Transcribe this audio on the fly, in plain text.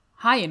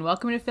Hi, and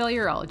welcome to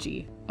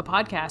Failurology, a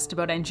podcast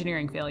about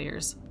engineering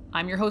failures.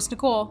 I'm your host,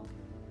 Nicole.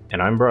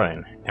 And I'm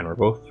Brian, and we're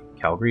both from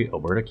Calgary,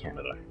 Alberta,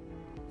 Canada.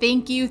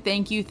 Thank you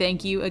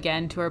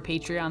again to our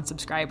Patreon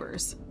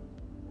subscribers.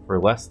 For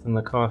less than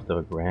the cost of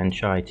a grand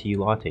chai tea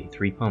latte,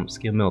 3-pump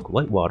skim milk,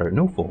 light water,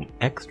 no foam,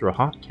 extra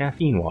hot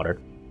caffeine water,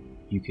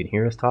 you can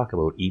hear us talk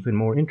about even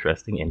more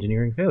interesting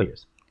engineering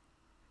failures.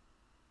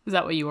 Is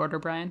that what you order,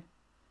 Brian?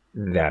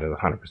 That is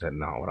 100%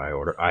 not what I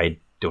order. I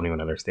don't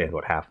even understand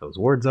what half those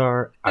words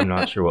are. I'm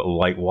not sure what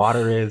light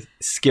water is.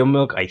 Skim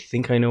milk, I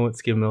think I know what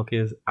skim milk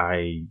is.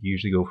 I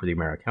usually go for the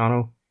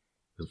Americano.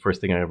 It was the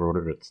first thing I ever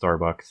ordered at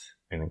Starbucks,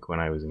 I think when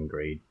I was in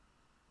grade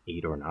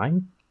 8 or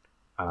 9.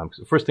 So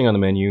the first thing on the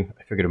menu,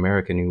 I figured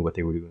America knew what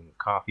they were doing with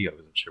coffee. I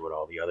wasn't sure what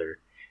all the other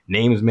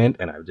names meant,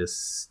 and I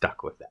just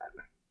stuck with that.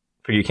 I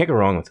figured you can't go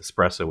wrong with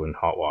espresso and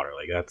hot water.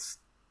 Like, that's,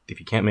 if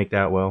you can't make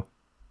that well,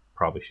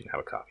 probably shouldn't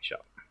have a coffee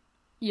shop.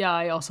 Yeah,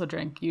 I also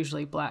drink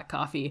usually black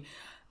coffee.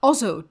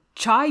 Also,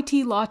 chai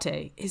tea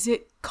latte, is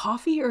it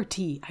coffee or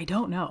tea? I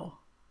don't know.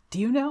 Do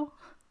you know?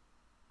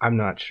 I'm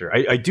not sure.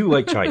 I do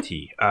like chai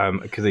tea,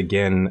 because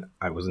again,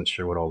 I wasn't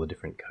sure what all the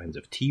different kinds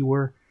of tea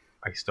were.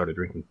 I started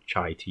drinking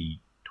chai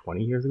tea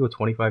 20 years ago,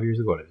 25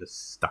 years ago, and I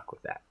just stuck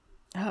with that.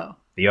 Oh.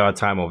 The odd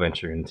time I'll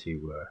venture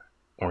into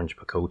orange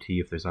pekoe tea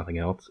if there's nothing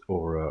else,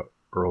 or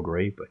Earl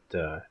Grey, but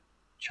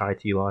chai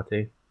tea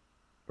latte,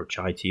 or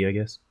chai tea, I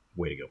guess,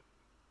 way to go.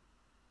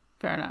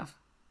 Fair enough.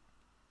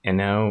 And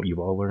now you've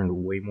all learned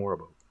way more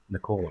about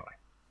Nicole and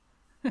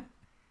I.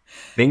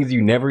 Things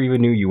you never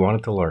even knew you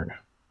wanted to learn.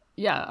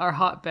 Yeah, our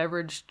hot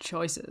beverage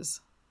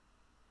choices.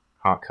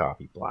 Hot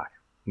coffee, black.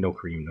 No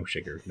cream, no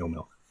sugar, no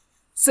milk.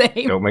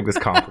 Same. Don't make this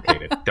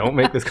complicated. Don't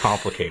make this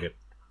complicated.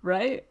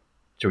 Right?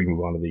 Shall we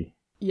move on to the...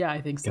 Yeah,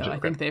 I think so. I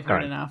think they've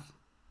heard enough.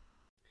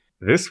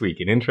 This week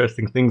in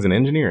Interesting Things in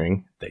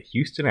Engineering, the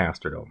Houston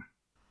Astrodome.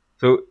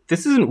 So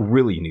this isn't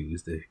really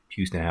news. The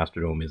Houston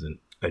Astrodome isn't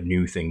a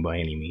new thing by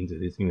any means.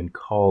 It isn't even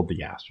called the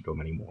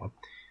Astrodome anymore.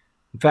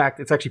 In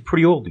fact, it's actually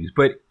pretty old news,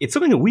 but it's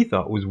something that we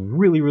thought was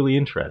really, really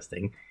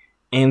interesting,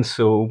 and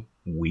so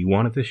we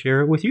wanted to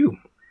share it with you.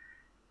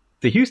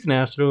 The Houston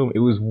Astrodome, it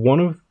was one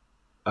of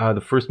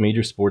the first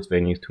major sports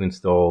venues to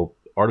install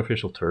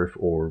artificial turf,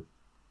 or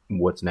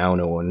what's now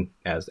known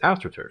as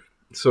AstroTurf.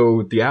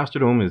 So the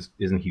Astrodome is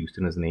in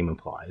Houston, as the name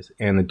implies,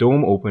 and the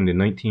dome opened in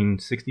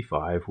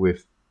 1965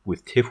 with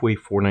Tifway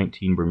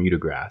 419 Bermuda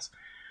grass,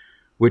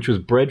 which was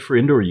bred for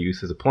indoor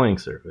use as a playing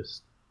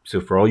surface.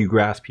 So for all you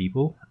grass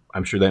people,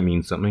 I'm sure that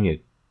means something.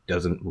 It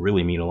doesn't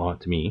really mean a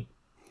lot to me.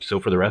 So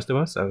for the rest of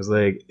us, I was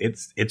like,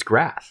 it's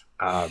grass.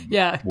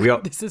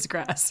 This is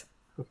grass.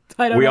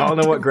 We all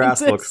know what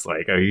grass looks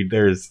like. I mean,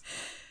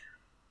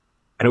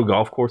 I know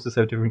golf courses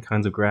have different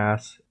kinds of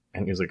grass,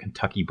 and there's a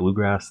Kentucky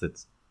bluegrass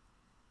that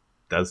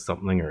does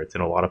something, or it's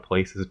in a lot of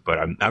places, but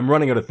I'm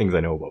running out of things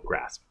I know about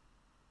grass.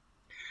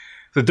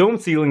 The dome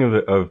ceiling of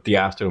the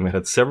Astrodome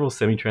had several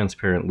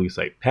semi-transparent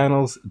lucite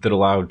panels that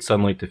allowed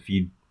sunlight to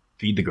feed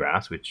the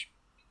grass, which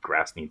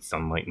grass needs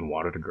sunlight and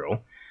water to grow.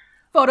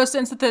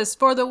 Photosynthesis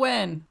for the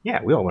win!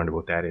 Yeah, we all learned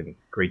about that in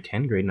grade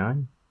 10, grade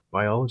 9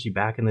 biology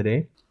back in the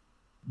day.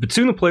 But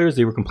soon the players,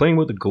 they were complaining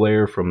about the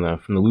glare from the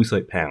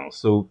lucite panels.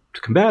 So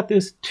to combat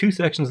this, 2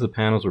 sections of the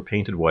panels were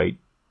painted white,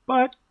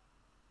 but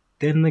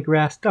then the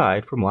grass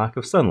died from lack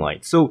of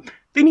sunlight. So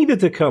they needed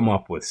to come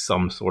up with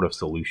some sort of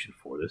solution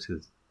for this,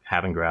 because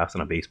having grass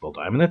on a baseball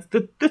diamond,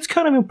 that's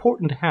kind of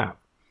important to have.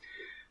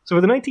 So for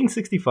the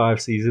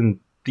 1965 season,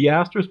 the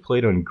Astros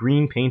played on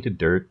green painted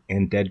dirt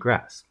and dead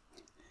grass.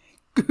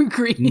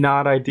 Green.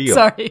 Not ideal.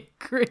 Sorry,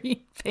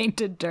 green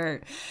painted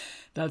dirt.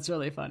 That's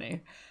really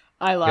funny.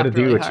 I laughed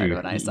really hard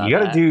when I saw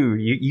that.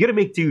 You gotta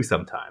make do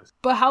sometimes.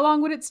 But how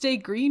long would it stay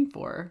green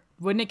for?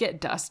 Wouldn't it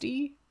get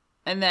dusty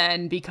and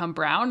then become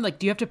brown? Like,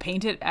 do you have to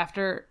paint it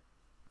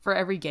for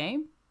every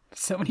game?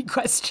 So many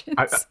questions.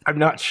 I'm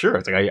not sure.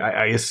 It's like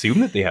I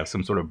assume that they have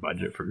some sort of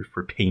budget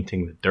for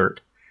painting the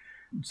dirt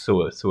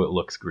so it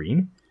looks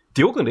green.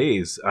 The Oakland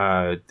A's,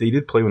 they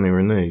did play when they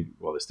were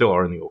they still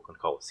are in the Oakland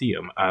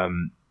Coliseum.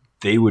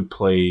 They would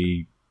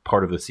play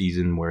part of the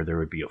season where there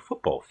would be a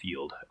football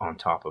field on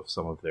top of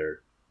some of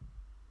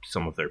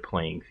their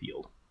playing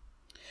field.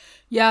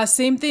 Yeah,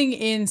 same thing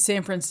in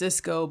San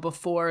Francisco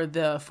before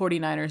the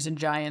 49ers and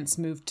Giants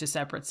moved to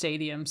separate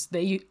stadiums.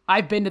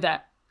 I've been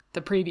to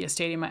the previous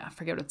stadium, I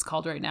forget what it's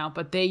called right now,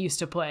 but they used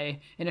to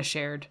play in a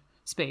shared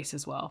space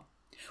as well,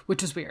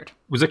 which was weird.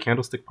 Was it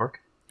Candlestick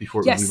Park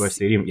before it was Levi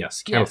Stadium?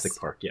 Yes, Candlestick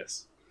Park,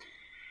 yes.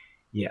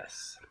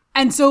 Yes.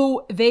 And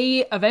so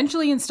they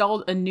eventually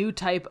installed a new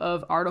type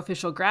of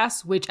artificial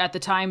grass, which at the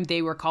time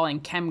they were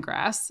calling chem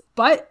grass.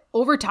 But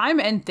over time,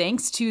 and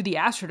thanks to the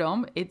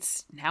Astrodome,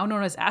 it's now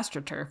known as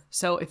AstroTurf.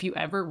 So if you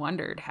ever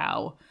wondered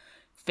how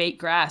fake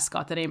grass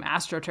got the name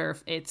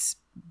AstroTurf, it's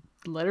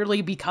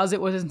literally because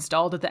it was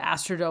installed at the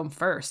Astrodome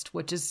first,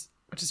 which is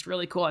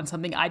really cool and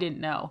something I didn't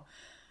know.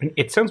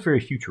 It sounds very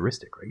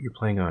futuristic, right? You're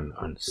playing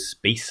on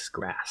space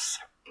grass.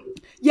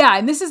 Yeah,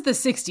 and this is the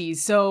 60s.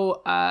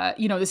 So,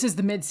 this is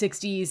the mid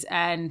 60s,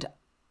 and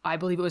I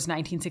believe it was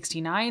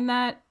 1969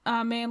 that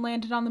man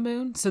landed on the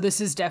moon. So this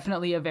is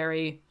definitely a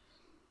very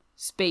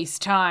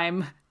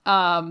space-time.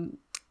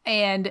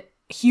 And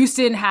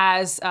Houston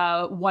has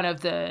one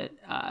of the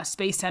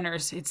space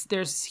centers.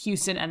 There's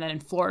Houston and then in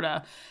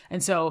Florida.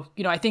 And so,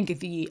 I think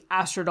the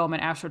Astrodome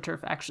and AstroTurf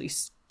actually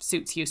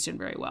suits Houston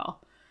very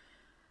well.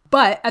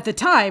 But at the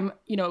time,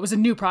 it was a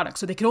new product,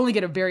 so they could only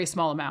get a very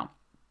small amount.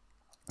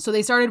 So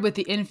they started with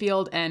the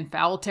infield and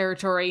foul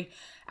territory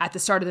at the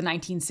start of the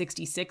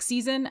 1966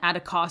 season at a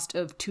cost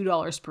of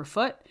 $2 per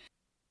foot.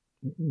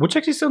 Which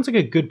actually sounds like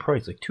a good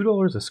price, like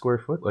 $2 a square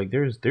foot. Like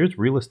there's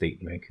real estate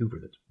in Vancouver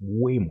that's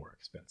way more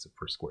expensive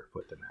per square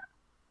foot than that.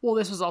 Well,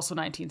 this was also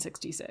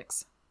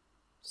 1966.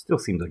 Still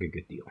seems like a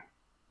good deal.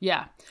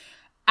 Yeah.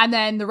 And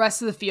then the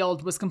rest of the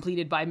field was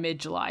completed by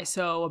mid-July.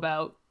 So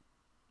about,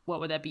 what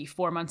would that be,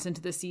 4 months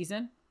into the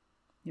season?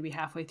 Maybe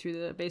halfway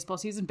through the baseball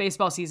season.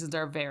 Baseball seasons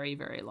are very,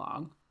 very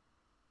long.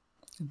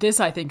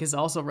 This, I think, is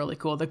also really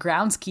cool. The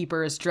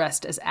groundskeeper is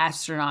dressed as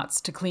astronauts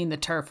to clean the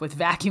turf with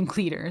vacuum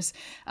cleaners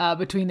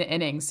between the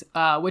innings,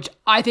 which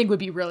I think would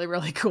be really,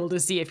 really cool to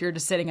see if you're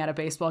just sitting at a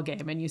baseball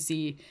game and you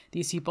see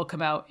these people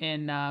come out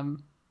in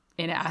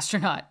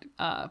astronaut,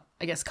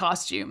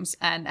 costumes,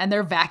 and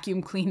they're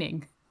vacuum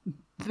cleaning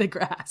the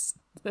grass.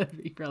 That'd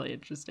be really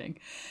interesting.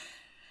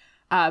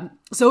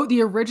 So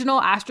the original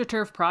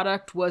AstroTurf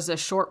product was a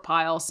short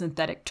pile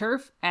synthetic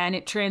turf, and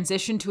it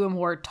transitioned to a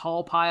more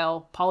tall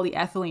pile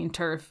polyethylene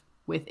turf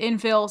with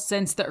infill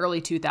since the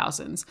early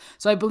 2000s.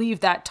 So I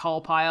believe that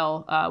tall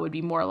pile would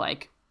be more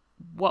like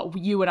what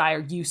you and I are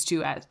used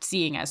to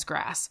seeing as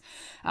grass.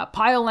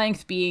 Pile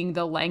length being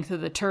the length of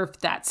the turf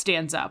that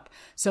stands up.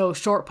 So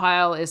short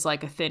pile is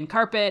like a thin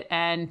carpet,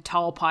 and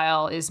tall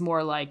pile is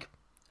more like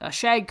a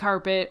shag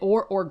carpet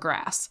or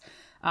grass,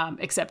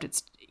 except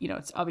it's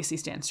obviously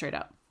stands straight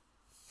up.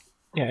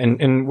 Yeah,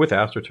 and with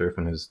AstroTurf,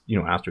 and as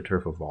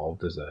AstroTurf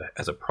evolved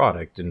as a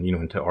product, and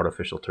into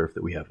artificial turf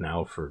that we have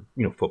now for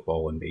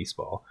football and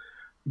baseball.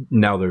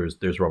 Now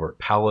there's rubber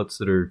pallets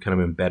that are kind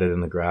of embedded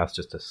in the grass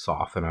just to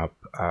soften up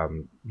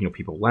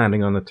people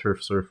landing on the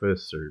turf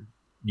surface or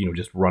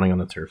just running on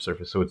the turf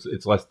surface, so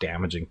it's less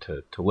damaging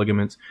to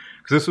ligaments.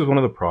 Because this was one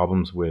of the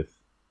problems with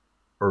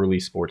early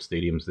sports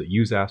stadiums that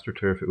use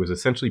AstroTurf. It was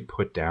essentially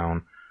put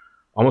down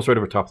almost right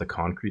over top of the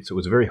concrete, so it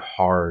was a very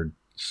hard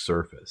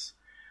surface.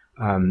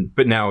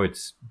 But now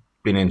it's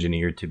been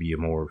engineered to be a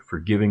more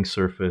forgiving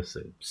surface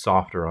and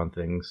softer on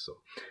things. So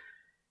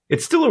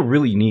it's still a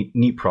really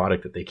neat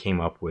product that they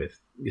came up with,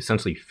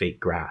 essentially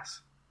fake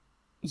grass.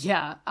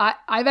 Yeah,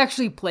 I've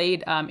actually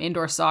played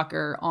indoor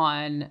soccer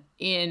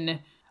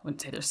I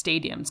wouldn't say they're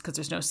stadiums because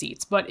there's no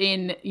seats, but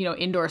in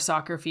indoor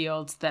soccer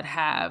fields that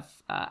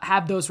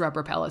have those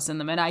rubber pellets in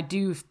them, and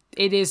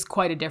it is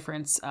quite a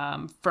difference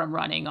from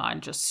running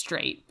on just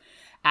straight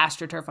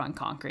AstroTurf on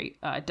concrete.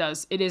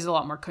 It is a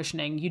lot more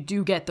cushioning. You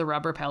do get the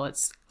rubber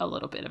pellets a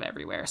little bit of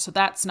everywhere, so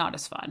that's not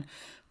as fun.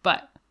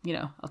 But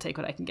I'll take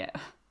what I can get.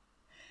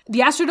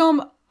 The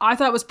Astrodome I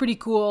thought was pretty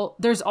cool.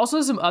 There's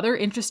also some other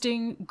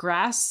interesting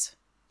grass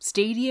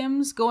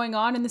stadiums going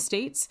on in the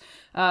States.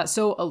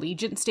 So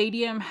Allegiant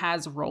Stadium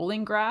has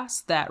rolling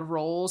grass that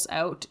rolls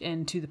out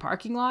into the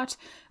parking lot.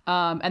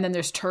 And then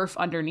there's turf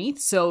underneath.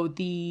 So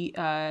the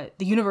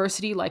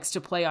university likes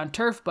to play on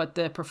turf, but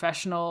the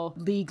professional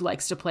league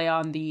likes to play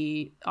on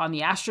the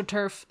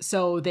AstroTurf.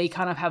 So they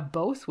kind of have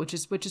both, which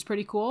is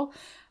pretty cool.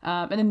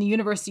 And then the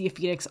University of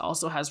Phoenix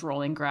also has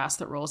rolling grass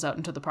that rolls out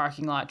into the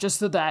parking lot just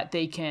so that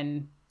they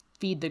can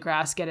feed the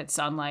grass, get it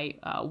sunlight,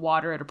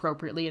 water it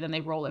appropriately, and then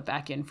they roll it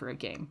back in for a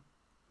game.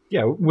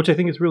 Yeah, which I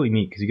think is really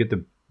neat because you get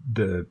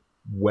the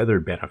weather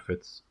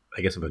benefits,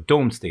 I guess, of a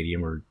dome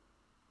stadium, or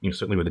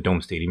certainly with a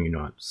dome stadium,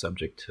 you're not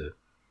subject to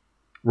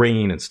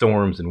rain and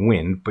storms and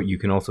wind, but you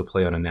can also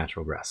play on a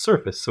natural grass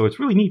surface. So it's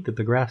really neat that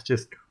the grass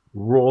just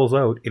rolls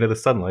out into the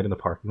sunlight in the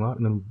parking lot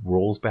and then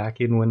rolls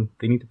back in when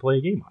they need to play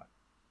a game on it.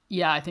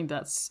 Yeah, I think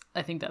that's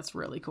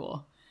really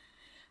cool.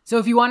 So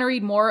if you want to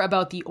read more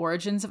about the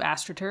origins of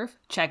AstroTurf,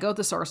 check out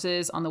the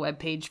sources on the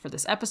webpage for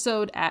this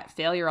episode at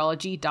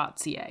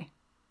failureology.ca.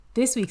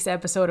 This week's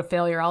episode of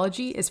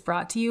Failureology is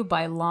brought to you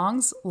by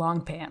Longs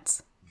Long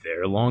Pants.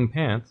 They're long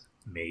pants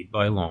made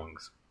by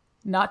Longs.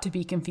 Not to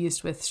be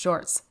confused with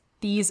shorts.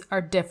 These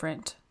are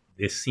different.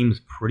 This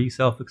seems pretty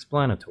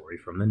self-explanatory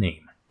from the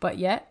name. But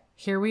yet,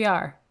 here we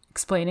are,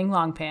 explaining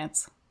long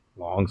pants.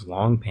 Longs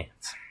Long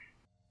Pants.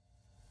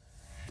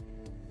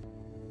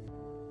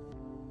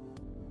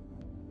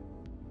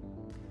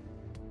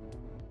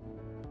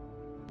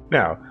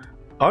 Now,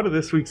 on to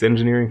this week's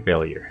engineering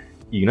failure.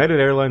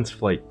 United Airlines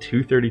Flight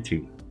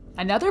 232.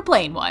 Another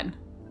plain one.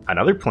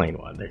 Another plain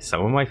one. They're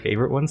some of my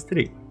favorite ones to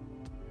do.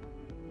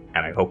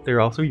 And I hope they're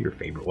also your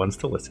favorite ones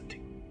to listen to.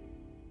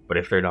 But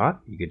if they're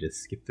not, you could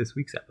just skip this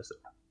week's episode.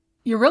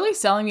 You're really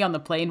selling me on the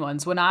plain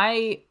ones.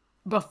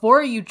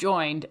 Before you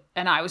joined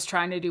and I was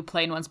trying to do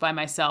plain ones by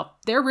myself,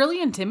 they're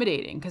really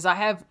intimidating because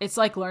it's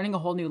like learning a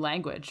whole new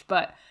language.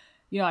 But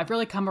I've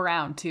really come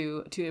around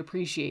to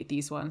appreciate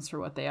these ones for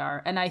what they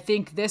are. And I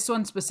think this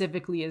one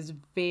specifically is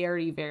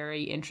very,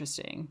 very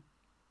interesting.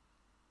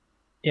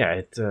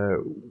 Yeah,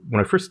 when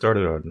I first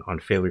started on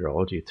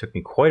Failurology, it took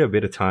me quite a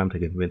bit of time to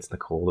convince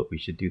Nicole that we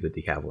should do the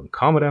De Havilland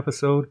Comet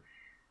episode.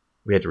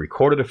 We had to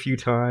record it a few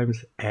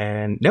times,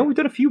 and now we've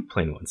done a few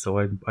plane ones, so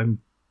I'm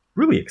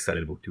really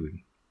excited about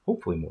doing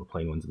hopefully more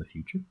plane ones in the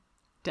future.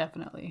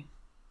 Definitely.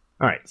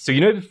 All right, so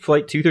United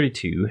Flight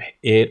 232,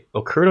 it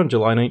occurred on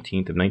July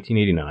 19th of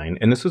 1989,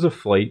 and this was a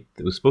flight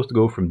that was supposed to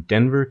go from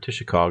Denver to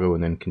Chicago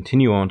and then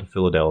continue on to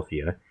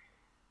Philadelphia.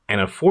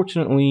 And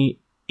unfortunately,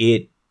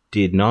 it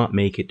did not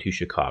make it to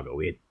Chicago.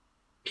 It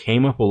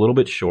came up a little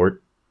bit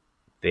short.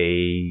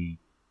 They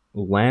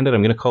landed,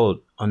 I'm going to call it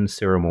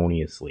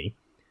unceremoniously,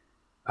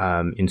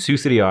 in Sioux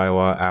City,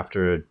 Iowa,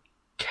 after a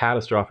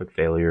catastrophic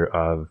failure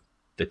of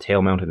the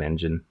tail-mounted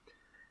engine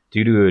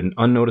due to an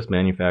unnoticed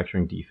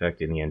manufacturing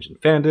defect in the engine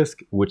fan disc,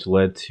 which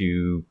led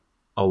to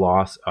a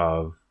loss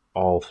of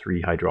all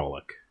three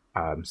hydraulic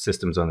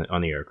systems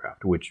on the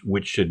aircraft, which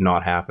should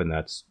not happen.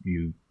 That's,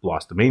 you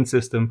lost the main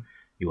system,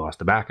 you lost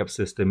the backup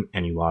system,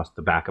 and you lost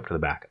the backup to the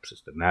backup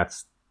system.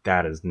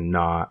 That is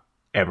not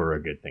ever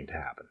a good thing to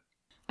happen.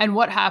 And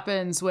what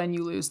happens when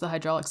you lose the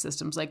hydraulic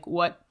systems? Like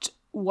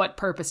what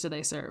purpose do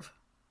they serve?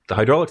 The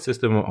hydraulic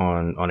system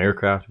on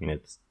aircraft, I mean,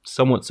 it's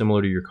somewhat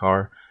similar to your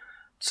car.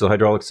 So the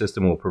hydraulic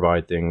system will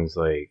provide things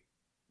like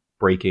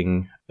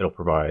braking. It'll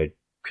provide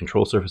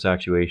control surface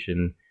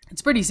actuation.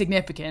 It's pretty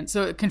significant.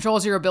 So it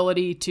controls your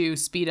ability to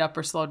speed up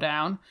or slow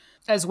down,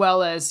 as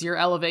well as your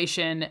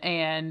elevation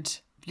and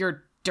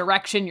your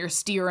direction, your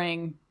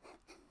steering,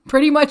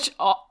 pretty much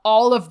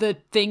all of the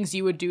things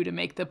you would do to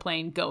make the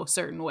plane go a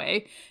certain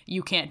way,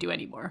 you can't do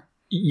anymore.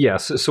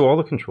 Yes, so all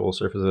the control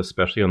surfaces,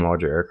 especially on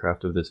larger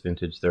aircraft of this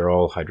vintage, they're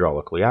all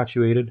hydraulically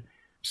actuated.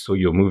 So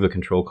you'll move the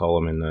control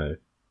column in the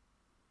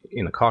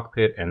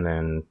cockpit, and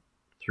then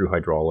through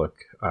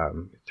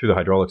the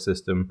hydraulic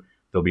system,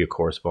 there'll be a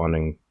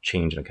corresponding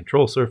change in a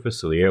control surface.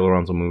 So the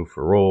ailerons will move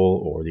for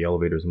roll, or the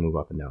elevators will move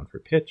up and down for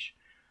pitch,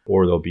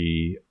 or there'll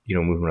be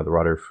movement of the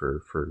rudder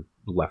for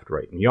left,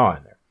 right, and yaw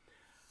in there.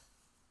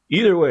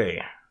 Either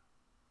way,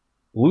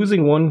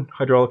 losing one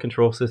hydraulic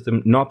control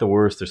system, not the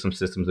worst. There's some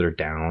systems that are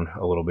down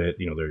a little bit.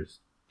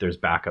 There's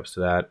backups to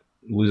that.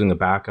 Losing the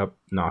backup,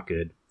 not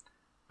good.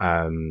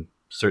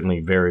 Certainly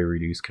very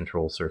reduced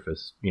control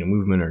surface,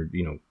 movement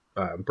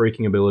or,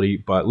 braking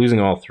ability. But losing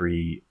all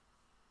three,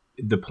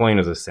 the plane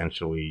is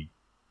essentially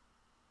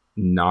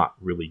not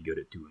really good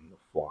at doing the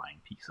flying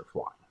piece of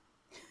flying.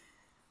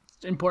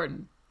 It's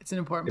important. It's an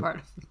important part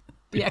of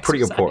the exercise.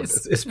 Pretty important,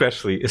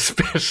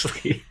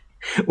 especially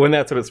when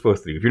that's what it's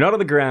supposed to do. If you're not on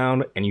the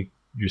ground and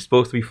you're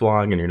supposed to be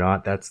flying and you're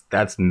not,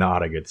 that's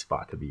not a good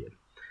spot to be in.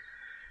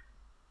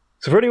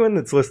 So for anyone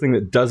that's listening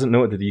that doesn't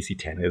know what the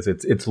DC-10 is,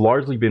 it's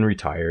largely been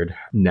retired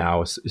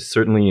now,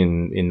 certainly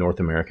in North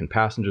American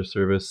passenger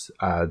service.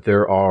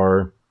 There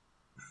are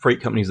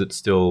freight companies that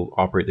still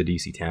operate the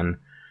DC-10.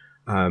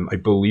 I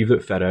believe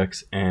that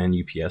FedEx and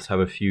UPS have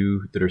a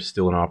few that are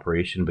still in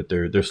operation, but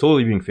they're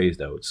slowly being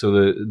phased out. So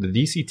the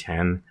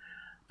DC-10,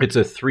 it's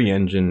a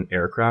 3-engine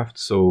aircraft.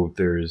 So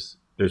there's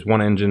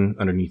one engine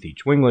underneath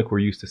each wing like we're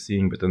used to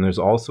seeing, but then there's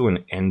also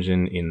an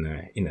engine in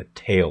the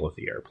tail of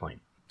the airplane.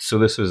 So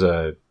this was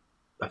a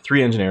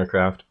 3-engine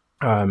aircraft,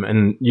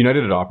 and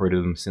United had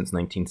operated them since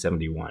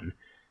 1971.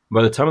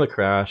 By the time of the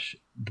crash,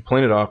 the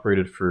plane had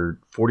operated for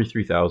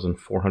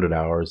 43,400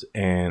 hours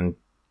and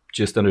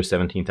just under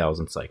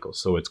 17,000 cycles.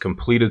 So it's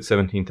completed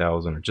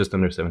 17,000 or just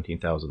under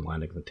 17,000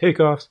 landings and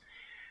takeoffs,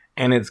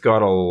 and it's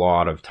got a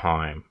lot of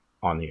time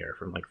on the air.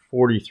 From like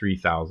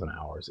 43,000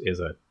 hours is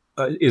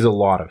a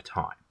lot of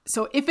time.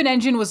 So if an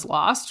engine was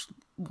lost,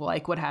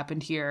 like what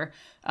happened here,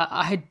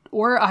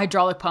 or a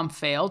hydraulic pump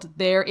failed,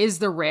 there is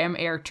the ram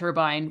air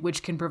turbine,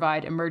 which can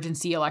provide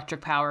emergency electric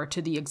power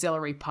to the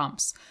auxiliary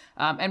pumps.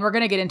 And we're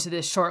going to get into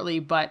this shortly,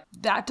 but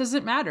that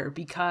doesn't matter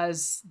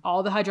because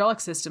all the hydraulic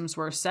systems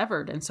were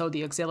severed. And so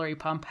the auxiliary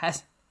pump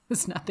has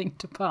nothing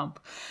to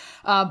pump.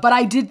 But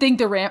I do think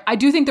the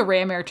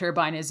ram air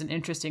turbine is an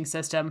interesting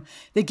system.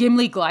 The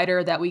Gimli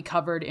glider that we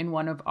covered in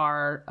one of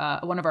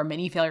our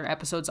mini failure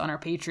episodes on our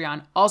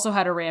Patreon also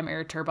had a ram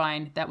air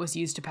turbine that was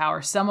used to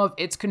power some of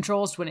its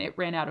controls when it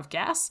ran out of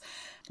gas.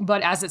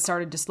 But as it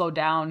started to slow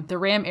down, the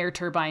ram air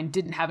turbine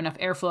didn't have enough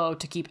airflow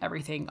to keep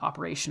everything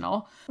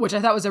operational, which I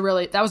thought was a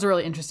really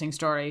interesting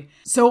story.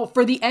 So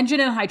for the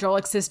engine and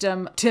hydraulic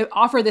system to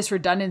offer this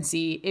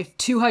redundancy, if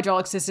 2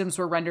 hydraulic systems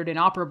were rendered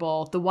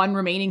inoperable, the one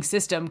remaining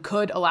system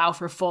could allow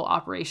for full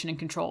operation and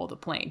control of the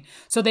plane.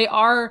 So they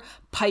are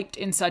piped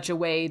in such a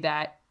way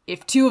that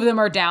if 2 of them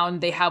are down,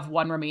 they have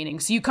one remaining.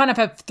 So you kind of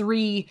have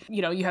 3,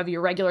 you have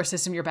your regular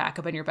system, your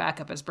backup, and your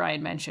backup, as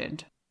Brian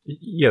mentioned.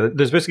 Yeah,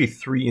 there's basically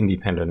 3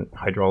 independent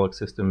hydraulic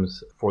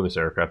systems for this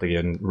aircraft.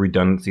 Again,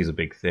 redundancy is a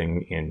big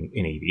thing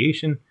in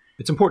aviation.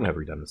 It's important to have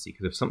redundancy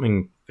because if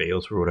something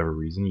fails for whatever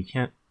reason, you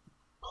can't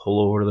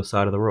pull over to the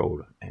side of the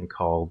road and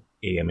call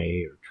AMA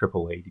or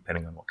AAA,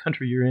 depending on what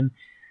country you're in.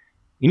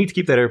 You need to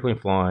keep that airplane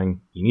flying.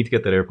 You need to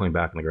get that airplane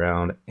back on the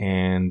ground.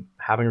 And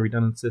having a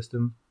redundant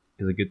system,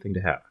 is a good thing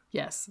to have.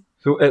 Yes.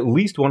 So at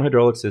least one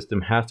hydraulic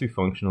system has to be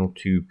functional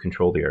to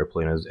control the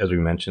airplane. As we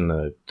mentioned,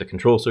 the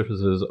control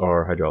surfaces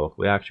are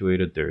hydraulically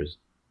actuated. There's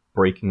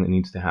braking that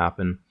needs to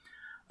happen.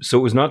 So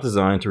it was not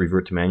designed to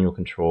revert to manual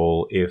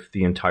control if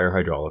the entire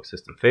hydraulic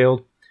system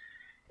failed.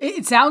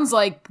 It sounds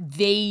like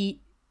they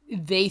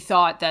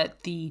thought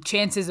that the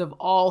chances of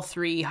all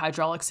three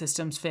hydraulic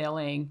systems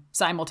failing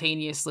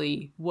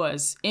simultaneously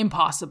was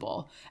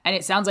impossible. And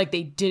it sounds like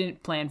they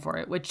didn't plan for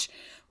it, which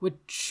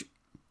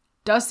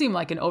does seem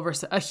like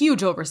a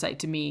huge oversight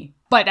to me.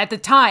 But at the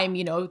time,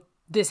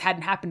 this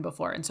hadn't happened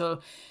before. And so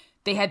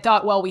they had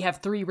thought, well, we have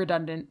three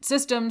redundant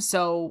systems,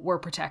 so we're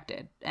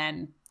protected.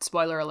 And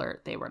spoiler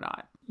alert, they were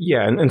not.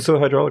 Yeah, and so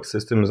hydraulic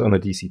systems on the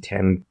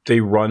DC-10,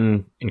 they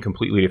run in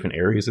completely different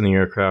areas in the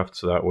aircraft.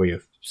 So that way,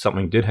 if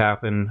something did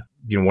happen,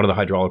 one of the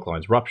hydraulic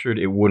lines ruptured,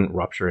 it wouldn't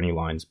rupture any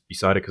lines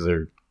beside it because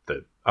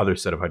the other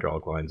set of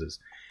hydraulic lines is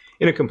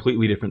in a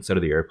completely different set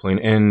of the airplane.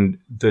 And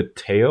the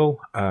tail,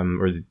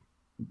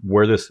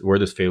 where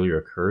this failure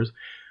occurs,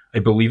 I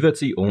believe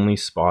that's the only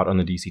spot on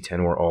the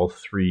DC-10 where all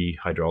three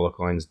hydraulic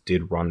lines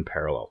did run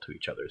parallel to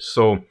each other.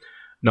 So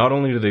not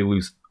only did they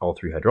lose all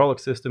three hydraulic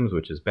systems,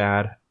 which is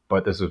bad,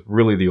 but this is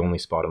really the only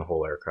spot in the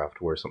whole aircraft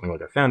where something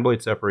like a fan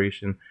blade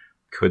separation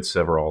could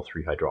sever all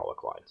three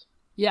hydraulic lines.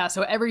 Yeah,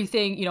 so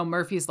everything,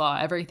 Murphy's Law,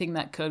 everything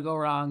that could go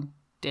wrong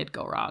did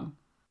go wrong.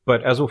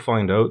 But as we'll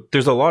find out,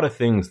 there's a lot of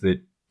things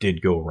that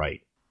did go right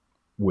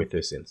with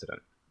this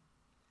incident.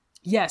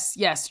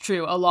 Yes,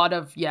 true. A lot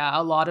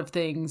of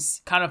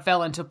things kind of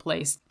fell into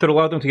place that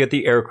allowed them to get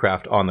the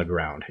aircraft on the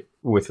ground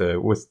with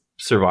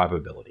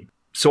survivability.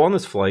 So on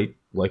this flight,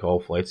 like all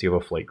flights, you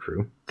have a flight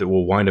crew that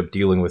will wind up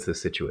dealing with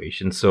this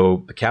situation.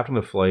 So the captain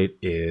of the flight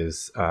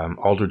is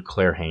Aldred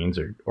Clare Haynes,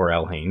 or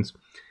Al Haynes.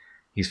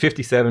 He's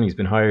 57. He's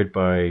been hired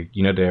by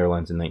United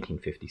Airlines in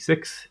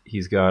 1956.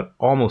 He's got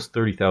almost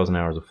 30,000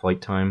 hours of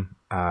flight time,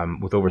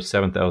 with over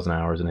 7,000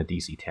 hours in a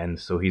DC-10.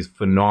 So he's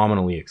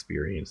phenomenally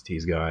experienced.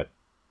 He's got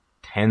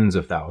tens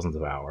of thousands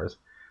of hours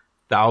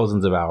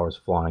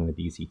flying the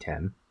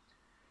DC-10.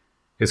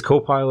 His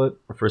co-pilot,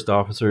 or first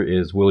officer,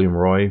 is William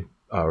Roy,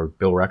 or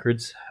Bill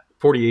Records.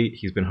 48,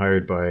 he's been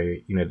hired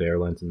by United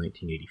Airlines in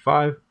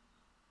 1985.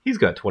 He's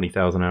got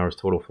 20,000 hours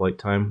total flight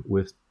time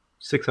with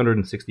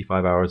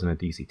 665 hours in a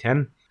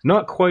DC-10.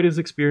 Not quite as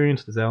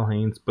experienced as Al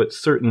Haynes, but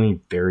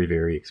certainly very,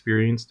 very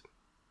experienced.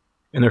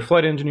 And their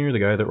flight engineer, the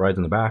guy that rides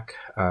in the back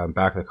of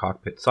the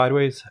cockpit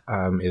sideways,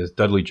 is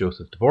Dudley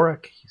Joseph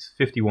Dvorak. He's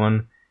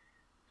 51.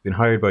 Been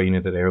hired by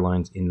United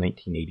Airlines in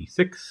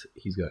 1986.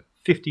 He's got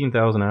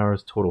 15,000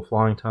 hours total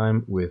flying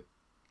time with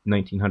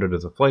 1,900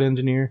 as a flight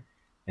engineer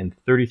and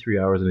 33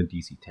 hours in a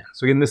DC-10.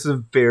 So again, this is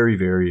a very,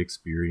 very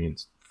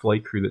experienced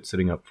flight crew that's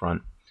sitting up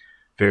front.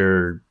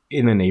 They're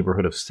in the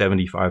neighborhood of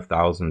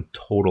 75,000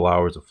 total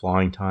hours of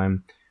flying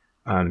time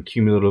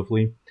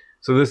cumulatively.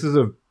 So this is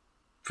a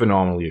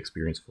phenomenally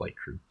experienced flight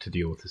crew to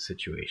deal with the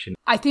situation.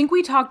 I think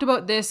we talked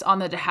about this on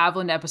the de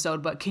Havilland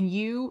episode, but can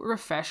you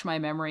refresh my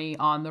memory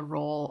on the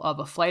role of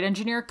a flight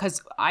engineer?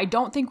 Because I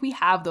don't think we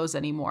have those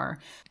anymore.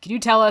 Can you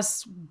tell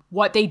us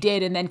what they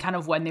did and then kind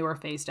of when they were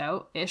phased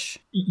out-ish?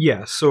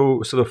 Yeah,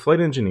 so the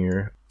flight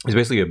engineer is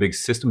basically a big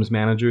systems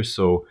manager.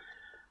 So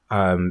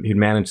he'd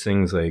manage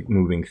things like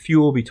moving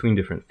fuel between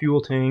different fuel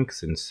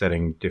tanks and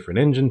setting different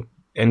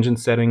engine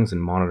settings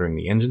and monitoring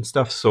the engine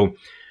stuff. So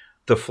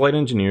the flight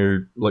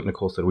engineer, like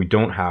Nicole said, we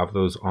don't have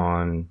those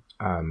on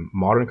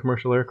modern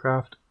commercial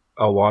aircraft.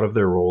 A lot of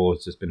their role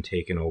has just been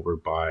taken over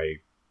by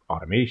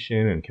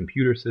automation and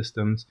computer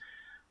systems.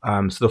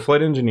 So the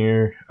flight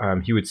engineer,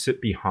 he would sit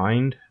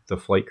behind the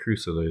flight crew.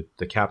 So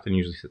the captain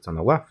usually sits on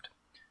the left.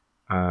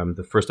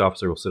 The first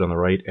officer will sit on the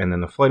right. And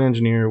then the flight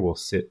engineer will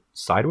sit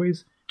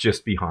sideways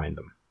just behind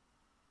them.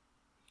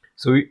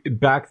 So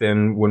back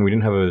then, when we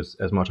didn't have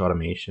as much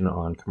automation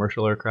on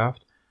commercial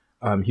aircraft,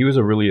 he was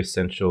a really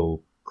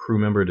essential crew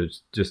member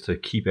to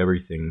keep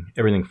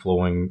everything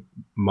flowing,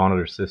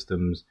 monitor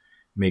systems,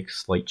 make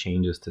slight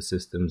changes to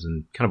systems,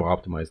 and kind of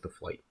optimize the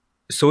flight.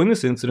 So in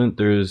this incident,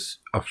 there's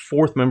a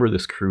fourth member of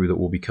this crew that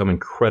will become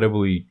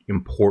incredibly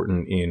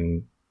important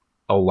in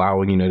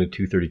allowing United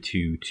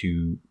 232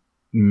 to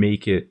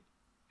make it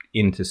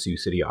into Sioux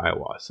City,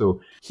 Iowa. So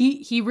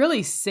he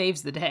really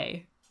saves the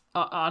day.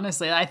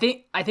 Honestly, I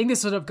think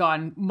this would have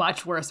gone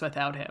much worse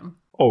without him.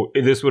 Oh,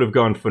 this would have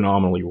gone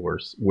phenomenally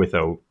worse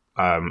without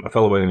a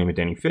fellow by the name of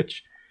Denny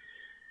Fitch,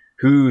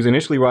 who's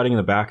initially riding in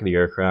the back of the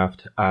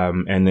aircraft,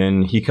 and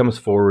then he comes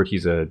forward.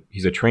 He's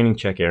a training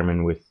check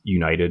airman with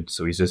United,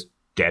 so he's just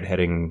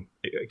deadheading.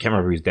 I can't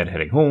remember if he's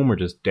deadheading home or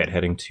just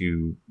deadheading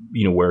to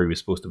where he was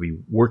supposed to be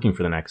working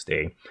for the next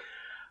day.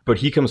 But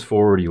he comes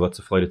forward, he lets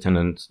the flight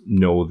attendants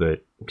know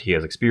that he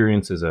has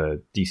experience as a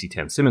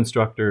DC-10 sim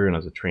instructor and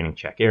as a training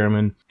check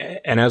airman.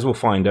 And as we'll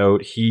find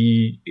out,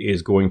 he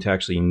is going to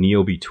actually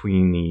kneel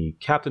between the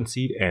captain's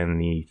seat and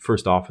the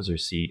first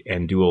officer's seat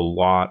and do a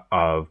lot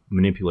of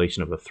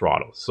manipulation of the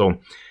throttle.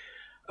 So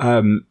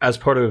as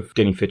part of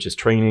Denny Fitch's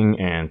training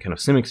and kind of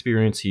sim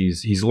experience,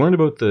 he's learned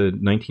about the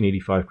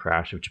 1985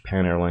 crash of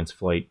Japan Airlines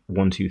Flight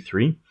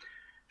 123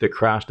 that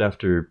crashed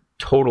after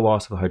total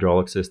loss of the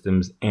hydraulic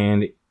systems.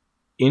 And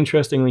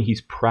interestingly,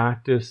 he's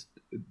practiced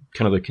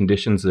kind of the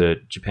conditions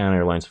that Japan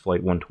Airlines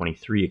Flight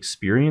 123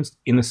 experienced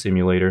in the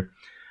simulator,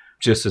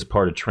 just as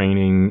part of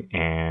training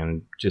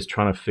and just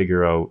trying to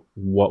figure out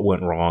what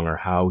went wrong or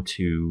how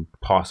to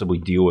possibly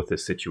deal with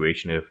this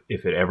situation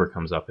if it ever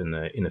comes up in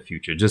the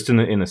future, just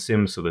in the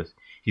sim, so that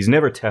he's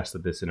never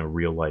tested this in a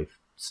real life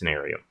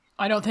scenario.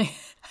 I don't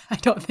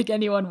think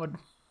anyone would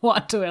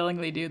want to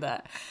willingly do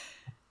that.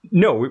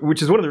 No,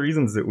 which is one of the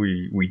reasons that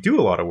we do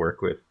a lot of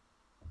work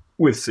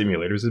with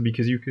simulators, is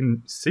because you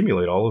can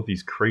simulate all of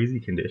these crazy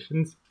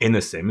conditions in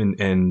the sim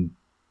and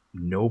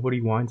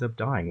nobody winds up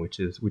dying, which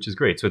is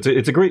great. So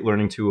it's a great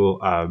learning tool.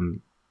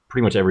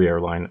 Pretty much every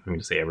airline, I'm going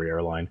to say every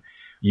airline,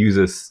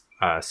 uses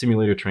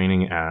simulator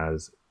training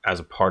as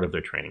a part of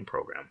their training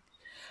program.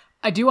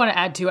 I do want to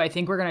add too, I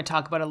think we're going to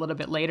talk about it a little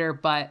bit later,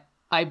 but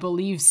I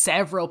believe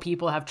several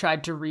people have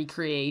tried to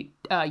recreate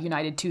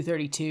United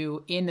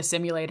 232 in the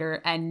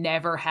simulator and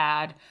never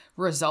had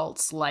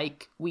results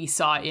like we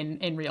saw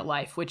in real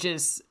life, which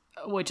is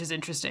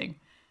interesting.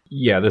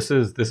 Yeah, this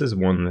is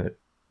one that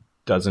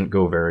doesn't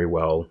go very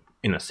well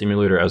in a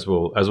simulator, as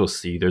we'll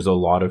see. There's a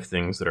lot of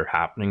things that are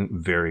happening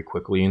very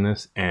quickly in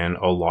this, and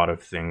a lot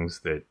of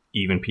things that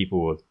even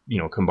people with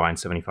combined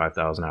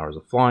 75,000 hours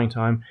of flying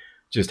time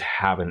just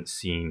haven't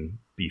seen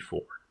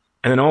before.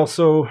 And then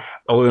also,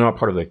 although they're not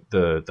part of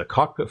the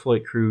cockpit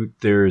flight crew,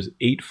 there's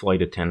 8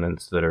 flight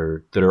attendants that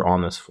are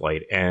on this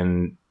flight.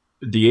 And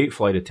the 8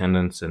 flight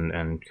attendants and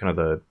kind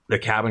of the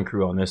cabin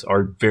crew on this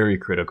are very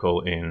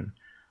critical in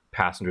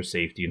passenger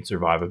safety and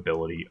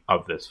survivability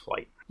of this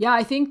flight. Yeah,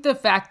 I think the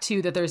fact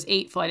too that there's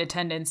 8 flight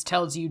attendants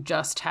tells you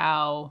just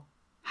how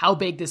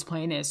big this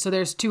plane is. So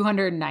there's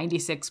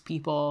 296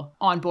 people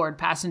on board,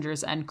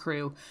 passengers and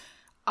crew.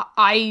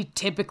 I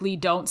typically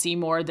don't see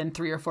more than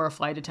 3 or 4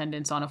 flight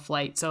attendants on a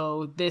flight.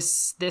 So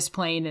this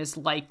plane is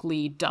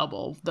likely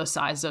double the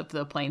size of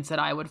the planes that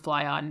I would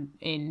fly on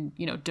in,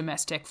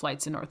 domestic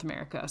flights in North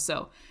America.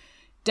 So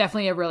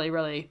definitely a really,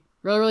 really,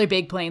 really, really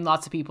big plane.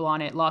 Lots of people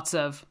on it. Lots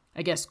of,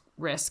 I guess,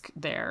 risk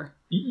there.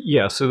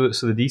 Yeah. So the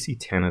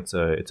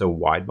DC-10, it's a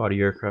wide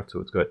body aircraft. So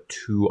it's got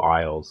 2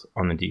 aisles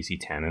on the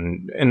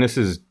DC-10, and this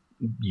is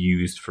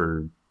used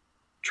for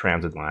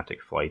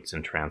transatlantic flights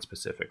and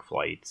trans-Pacific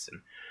flights,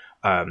 and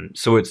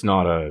so it's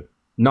not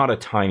a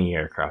tiny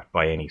aircraft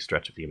by any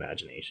stretch of the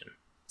imagination.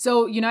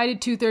 So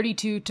United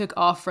 232 took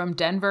off from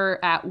Denver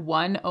at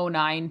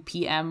 1:09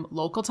 p.m.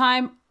 local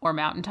time or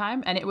mountain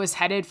time, and it was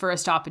headed for a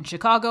stop in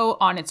Chicago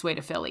on its way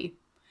to Philly.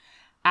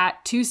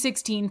 At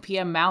 2:16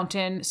 p.m.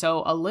 mountain,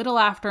 so a little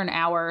after an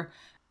hour,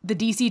 the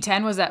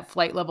DC-10 was at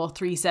flight level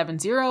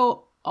 370,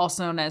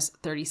 also known as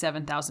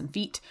 37,000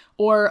 feet,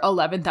 or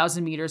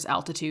 11,000 meters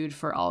altitude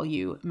for all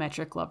you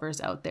metric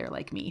lovers out there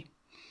like me.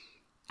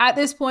 At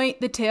this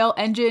point, the tail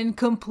engine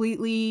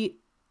completely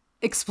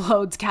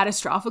explodes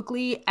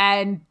catastrophically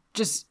and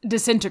just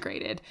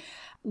disintegrated.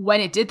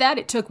 When it did that,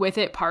 it took with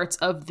it parts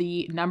of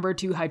the number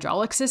 2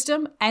 hydraulic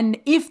system. And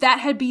if that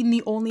had been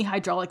the only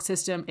hydraulic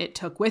system it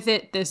took with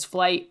it, this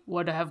flight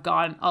would have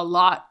gone a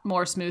lot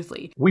more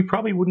smoothly. We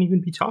probably wouldn't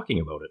even be talking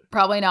about it.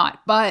 Probably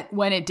not. But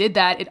when it did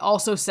that, it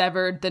also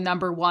severed the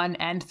number 1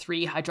 and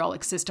 3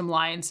 hydraulic system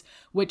lines,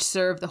 which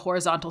serve the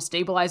horizontal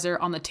stabilizer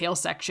on the tail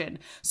section.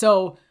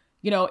 So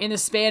in the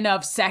span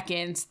of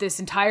seconds, this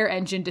entire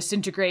engine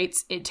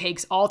disintegrates. It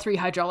takes all 3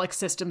 hydraulic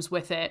systems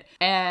with it.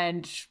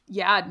 And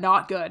yeah,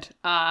 not good.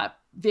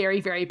 Very,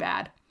 very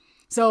bad.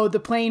 So the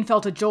plane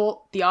felt a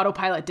jolt, the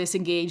autopilot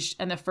disengaged,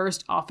 and the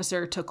first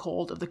officer took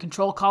hold of the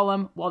control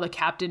column while the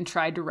captain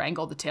tried to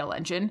wrangle the tail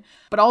engine.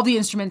 But all the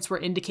instruments were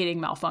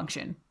indicating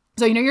malfunction.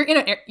 So, you're in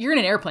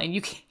an airplane.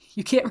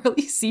 You can't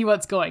really see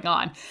what's going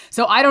on.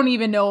 So I don't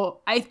even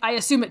know. I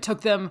assume it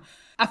took them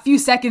a few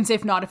seconds,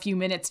 if not a few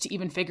minutes, to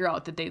even figure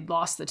out that they'd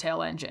lost the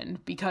tail engine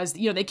because,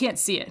 they can't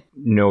see it.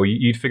 No,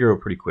 you'd figure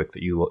out pretty quick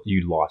that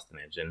you lost an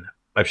engine.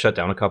 I've shut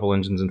down a couple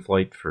engines in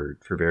flight for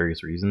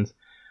various reasons.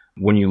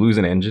 When you lose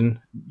an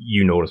engine,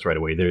 you notice right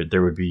away.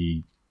 There would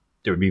be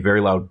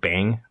very loud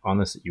bang on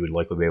this that you would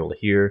likely be able to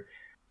hear.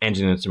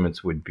 Engine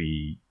instruments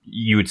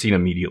you would see an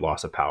immediate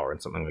loss of power in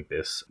something like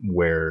this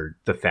where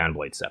the fan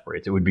blade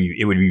separates. It would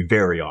be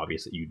very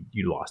obvious that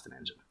you lost an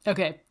engine.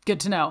 Okay, good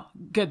to know.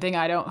 Good thing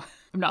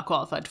I'm not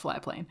qualified to fly a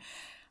plane.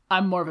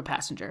 I'm more of a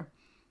passenger.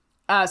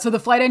 So the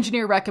flight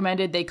engineer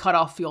recommended they cut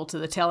off fuel to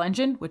the tail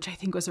engine, which I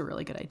think was a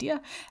really good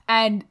idea.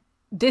 And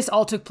this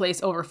all took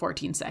place over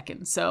 14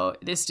 seconds. So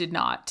this did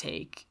not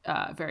take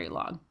very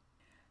long.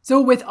 So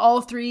with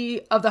all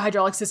 3 of the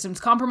hydraulic systems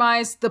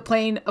compromised, the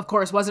plane, of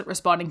course, wasn't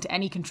responding to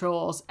any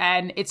controls,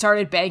 and it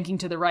started banking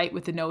to the right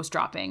with the nose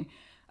dropping,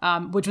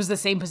 which was the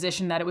same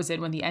position that it was in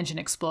when the engine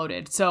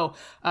exploded. So,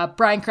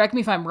 Brian, correct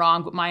me if I'm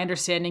wrong, but my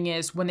understanding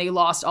is when they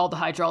lost all the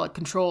hydraulic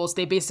controls,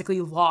 they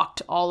basically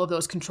locked all of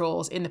those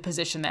controls in the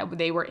position that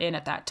they were in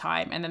at that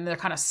time, and then they're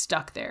kind of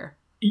stuck there.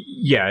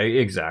 Yeah,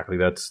 exactly.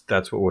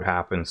 That's what would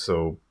happen.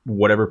 So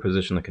whatever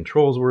position the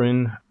controls were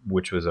in,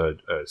 which was a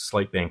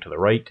slight bang to the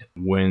right,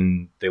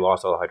 when they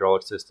lost all the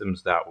hydraulic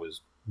systems, that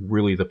was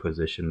really the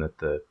position that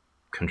the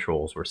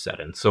controls were set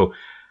in. So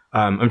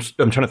I'm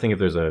trying to think if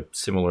there's a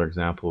similar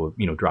example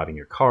of, driving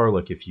your car,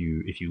 like if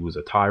you lose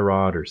a tie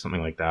rod or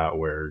something like that,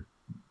 where,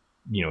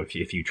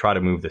 if you try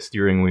to move the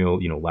steering wheel,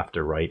 left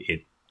or right,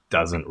 it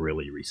doesn't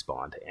really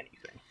respond to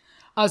anything.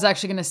 I was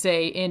actually going to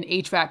say in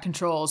HVAC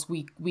controls,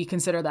 we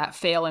consider that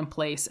fail in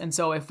place. And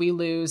so if we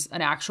lose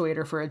an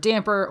actuator for a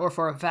damper or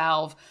for a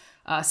valve,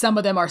 some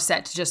of them are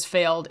set to just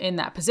failed in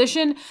that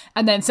position.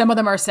 And then some of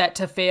them are set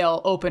to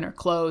fail open or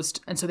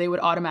closed. And so they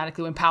would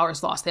automatically, when power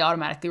is lost, they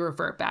automatically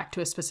revert back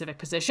to a specific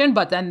position.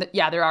 But then,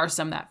 there are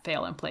some that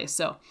fail in place.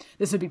 So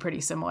this would be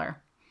pretty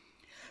similar.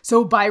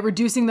 So by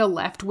reducing the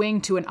left wing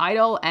to an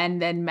idle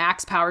and then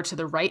max power to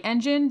the right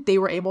engine, they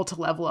were able to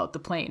level out the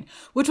plane,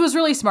 which was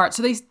really smart.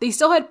 So they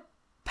still had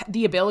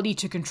the ability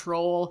to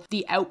control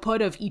the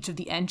output of each of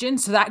the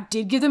engines. So that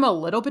did give them a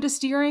little bit of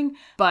steering,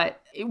 but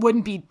it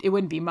wouldn't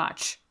be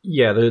much.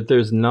 Yeah,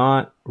 there's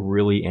not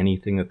really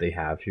anything that they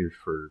have here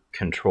for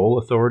control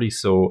authority.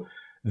 So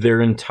their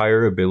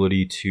entire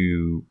ability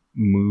to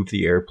move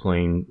the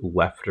airplane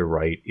left or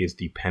right is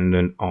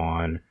dependent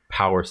on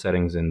power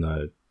settings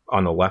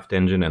on the left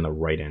engine and the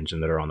right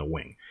engine that are on the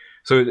wing.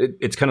 So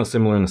it's kind of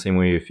similar in the same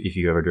way if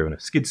you've ever driven a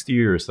skid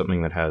steer or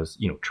something that has,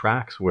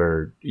 tracks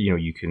where,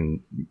 you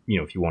can,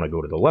 if you want to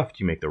go to the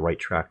left, you make the right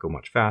track go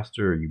much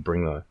faster, or you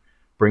bring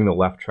the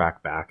left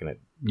track back, and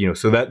it,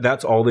 so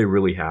that's all they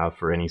really have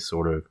for any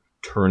sort of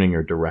turning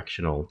or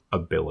directional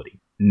ability.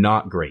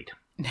 Not great.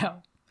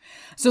 No.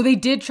 So they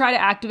did try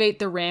to activate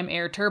the ram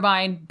air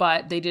turbine,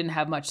 but they didn't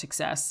have much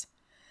success.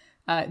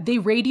 They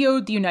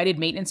radioed the United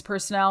maintenance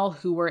personnel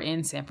who were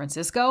in San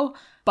Francisco,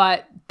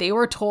 but they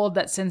were told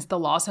that since the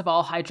loss of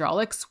all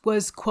hydraulics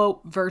was,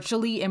 quote,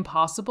 virtually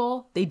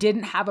impossible, they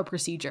didn't have a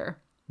procedure.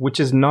 Which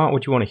is not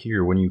what you want to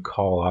hear when you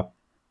call up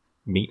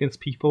maintenance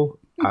people.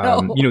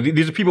 No.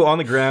 These are people on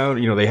the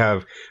ground.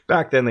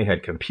 Back then they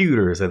had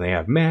computers and they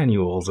have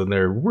manuals, and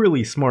they're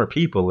really smart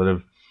people that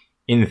have,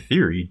 in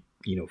theory,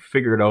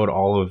 figured out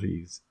all of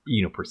these,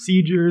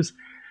 procedures.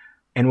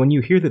 And when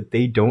you hear that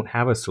they don't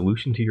have a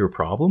solution to your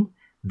problem,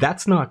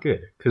 that's not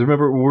good. Because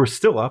remember, we're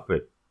still up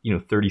at,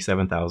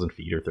 37,000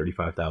 feet or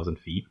 35,000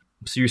 feet.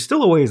 So you're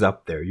still a ways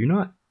up there. You're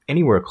not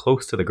anywhere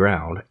close to the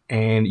ground,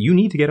 and you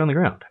need to get on the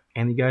ground.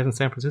 And the guys in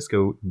San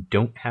Francisco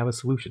don't have a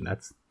solution.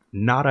 That's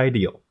not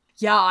ideal.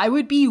 Yeah, I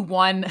would be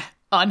one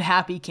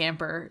unhappy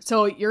camper.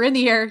 So you're in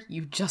the air,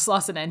 you've just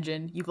lost an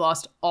engine, you've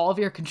lost all of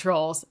your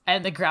controls,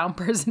 and the ground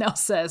personnel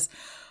says,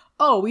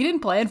 "Oh, we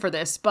didn't plan for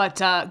this,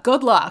 but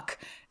good luck."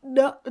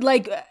 No,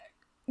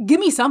 give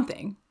me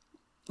something.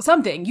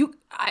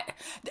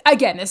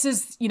 Again, this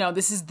is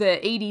the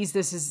 80s.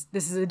 This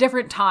is a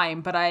different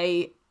time, but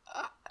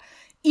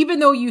even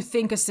though you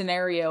think a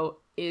scenario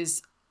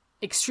is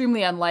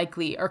extremely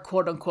unlikely or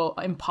quote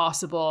unquote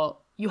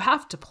impossible, you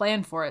have to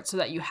plan for it so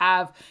that you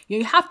have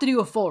to do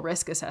a full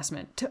risk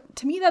assessment.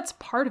 To me, that's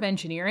part of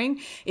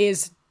engineering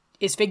is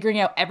figuring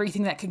out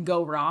everything that can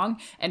go wrong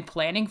and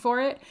planning for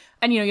it.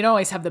 And, you don't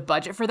always have the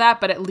budget for that,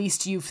 but at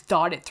least you've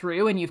thought it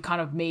through and you've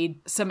kind of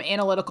made some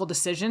analytical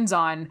decisions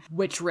on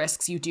which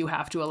risks you do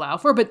have to allow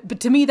for.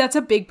 But to me, that's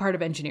a big part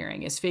of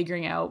engineering is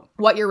figuring out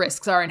what your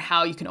risks are and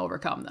how you can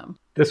overcome them.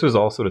 This was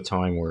also a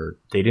time where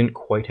they didn't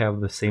quite have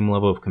the same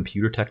level of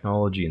computer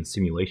technology and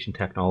simulation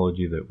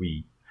technology that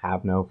we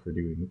have now for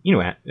doing,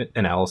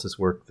 analysis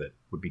work that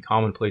would be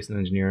commonplace in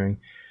engineering.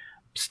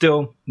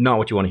 Still not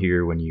what you want to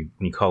hear when you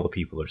call the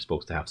people that are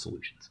supposed to have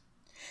solutions.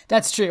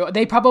 That's true.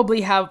 They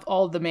probably have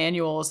all the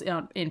manuals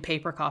in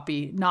paper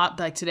copy, not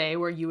like today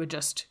where you would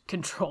just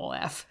Control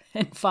F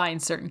and find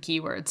certain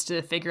keywords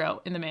to figure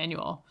out in the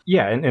manual.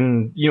 Yeah,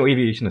 and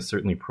aviation has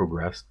certainly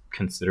progressed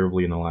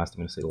considerably in the last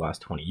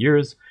 20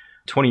 years.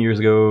 20 years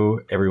ago,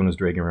 everyone was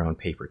dragging around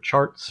paper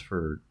charts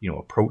for,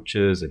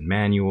 approaches and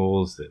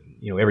manuals,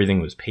 and, everything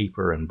was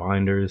paper and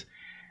binders.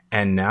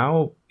 And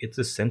now it's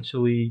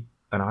essentially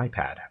an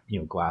iPad,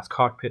 glass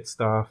cockpit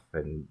stuff.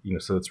 And,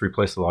 so it's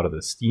replaced a lot of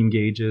the steam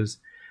gauges.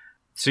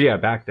 So yeah,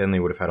 back then they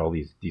would have had all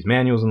these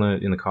manuals in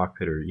the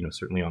cockpit or,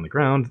 certainly on the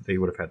ground. They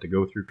would have had to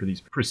go through for these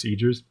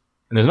procedures.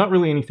 And there's not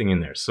really anything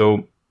in there.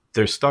 So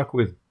they're stuck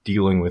with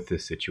dealing with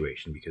this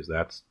situation because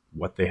that's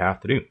what they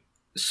have to do.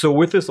 So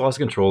with this loss of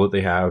control that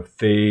they have,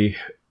 they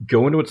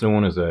go into what's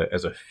known as a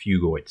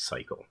phugoid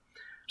cycle.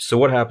 So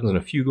what happens in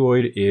a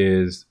phugoid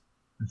is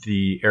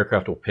the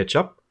aircraft will pitch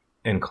up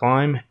and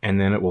climb, and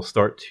then it will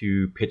start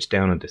to pitch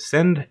down and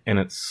descend, and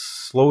it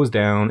slows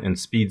down and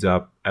speeds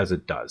up as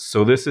it does.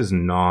 So this is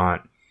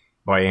not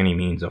by any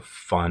means a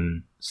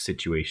fun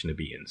situation to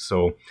be in.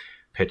 So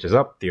pitches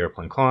up, the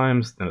airplane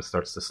climbs, then it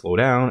starts to slow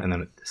down, and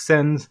then it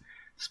descends,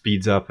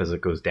 speeds up as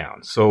it goes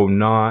down. So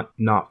not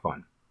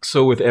fun.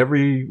 So with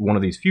every one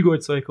of these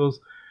phugoid cycles,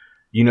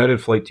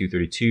 United Flight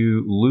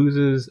 232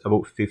 loses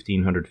about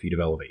 1,500 feet of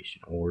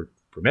elevation, or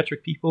for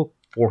metric people,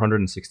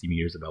 460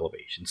 meters of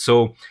elevation.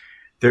 So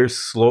they're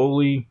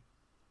slowly,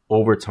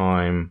 over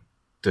time,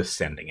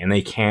 descending, and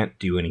they can't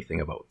do anything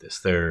about this.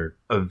 They're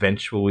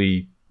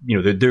eventually,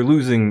 they're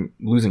losing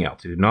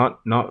altitude,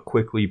 not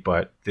quickly,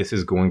 but this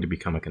is going to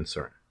become a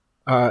concern.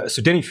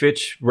 So Denny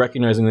Fitch,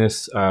 recognizing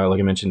this, like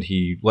I mentioned,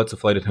 he lets the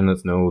flight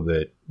attendants know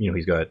that,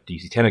 he's got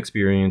DC-10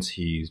 experience,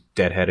 he's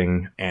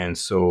deadheading, and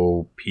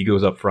so he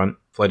goes up front.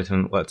 Flight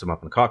attendant lets him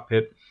up in the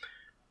cockpit,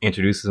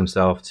 introduces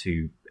himself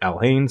to Al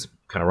Haynes,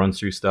 kind of runs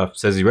through stuff,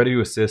 says he's ready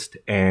to assist,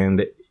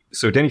 and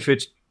so Denny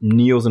Fitch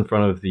kneels in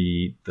front of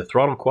the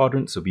throttle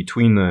quadrant, so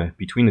between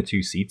the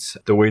two seats,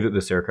 the way that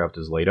this aircraft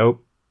is laid out,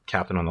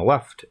 captain on the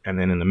left, and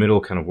then in the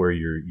middle, kind of where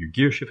your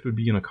gear shift would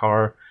be in a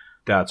car,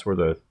 that's where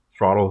the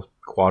throttle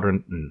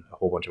quadrant and a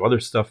whole bunch of other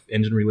stuff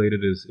engine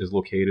related is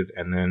located,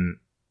 and then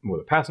where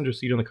the passenger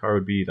seat in the car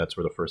would be, that's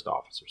where the first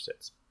officer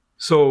sits.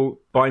 So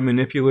by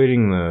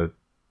manipulating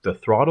the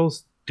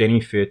throttles,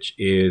 Denny Fitch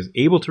is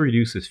able to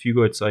reduce his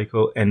fuel guide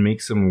cycle and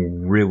make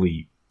some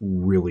really,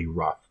 really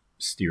rough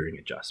steering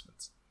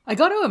adjustments. I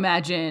got to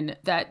imagine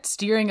that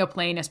steering a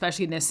plane,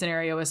 especially in this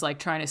scenario, is like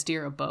trying to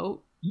steer a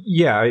boat.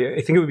 Yeah,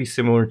 I think it would be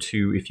similar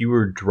to if you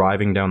were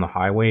driving down the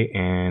highway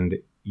and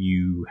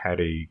you had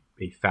a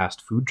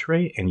fast food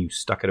tray and you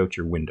stuck it out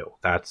your window.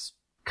 That's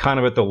kind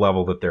of at the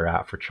level that they're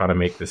at for trying to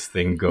make this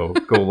thing go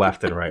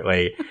left and right.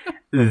 Like,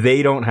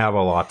 they don't have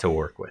a lot to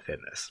work with in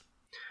this.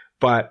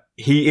 But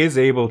he is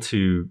able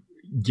to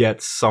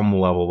get some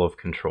level of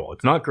control.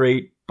 It's not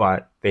great,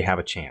 but they have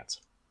a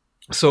chance.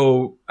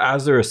 So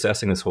as they're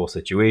assessing this whole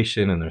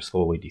situation and they're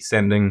slowly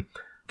descending,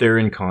 they're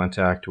in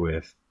contact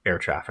with air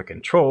traffic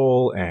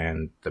control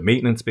and the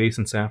maintenance base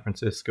in San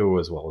Francisco,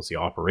 as well as the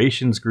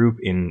operations group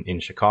in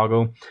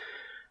Chicago.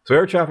 So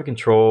air traffic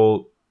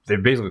control,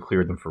 they've basically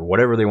cleared them for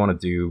whatever they want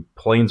to do.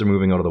 Planes are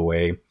moving out of the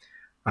way.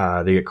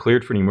 They get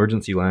cleared for an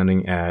emergency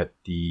landing at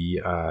the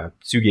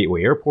Sioux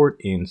Gateway Airport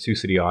in Sioux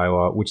City,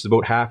 Iowa, which is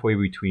about halfway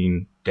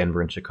between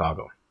Denver and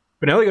Chicago.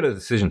 But now they got a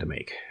decision to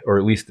make, or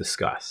at least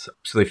discuss.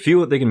 So they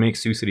feel that they can make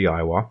Sioux City,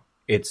 Iowa.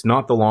 It's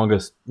not the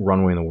longest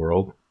runway in the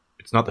world.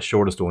 It's not the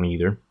shortest one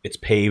either. It's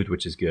paved,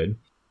 which is good.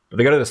 But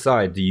they got to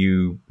decide, do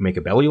you make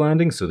a belly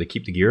landing so they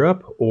keep the gear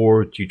up,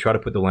 or do you try to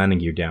put the landing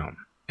gear down?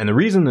 And the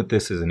reason that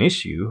this is an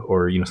issue,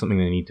 or something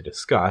they need to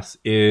discuss,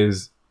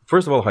 is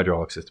first of all, the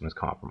hydraulic system is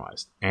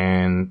compromised,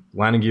 and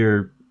landing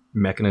gear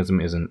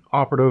mechanism isn't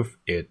operative.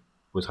 It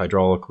was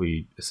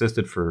hydraulically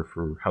assisted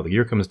for how the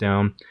gear comes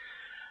down.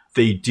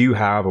 They do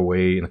have a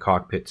way in the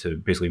cockpit to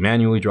basically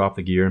manually drop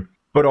the gear,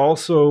 but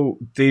also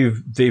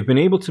they've been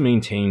able to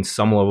maintain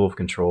some level of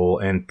control,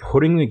 and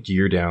putting the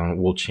gear down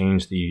will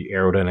change the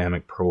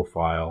aerodynamic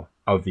profile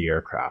of the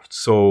aircraft.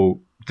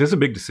 So this is a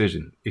big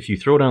decision. If you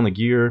throw down the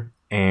gear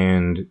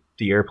and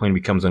the airplane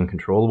becomes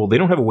uncontrollable, they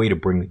don't have a way to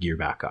bring the gear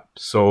back up.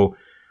 So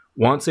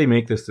once they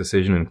make this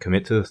decision and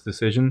commit to this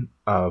decision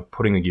of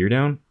putting the gear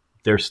down,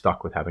 they're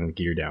stuck with having the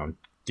gear down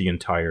the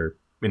entire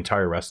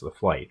rest of the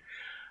flight.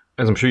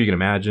 As I'm sure you can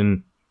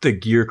imagine, the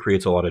gear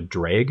creates a lot of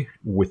drag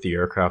with the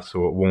aircraft,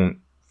 so it won't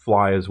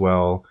fly as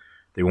well.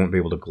 They won't be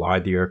able to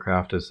glide the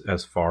aircraft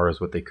as far as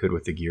what they could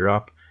with the gear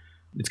up.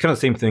 It's kind of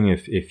the same thing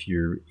if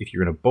you're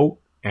in a boat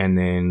and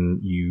then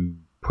you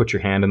put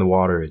your hand in the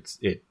water,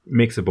 it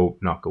makes the boat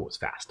not go as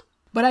fast.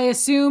 But I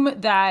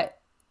assume that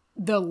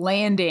the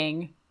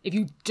landing, if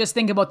you just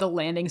think about the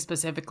landing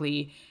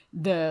specifically,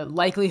 the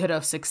likelihood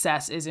of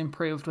success is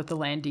improved with the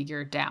landing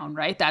gear down,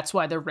 right? That's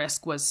why the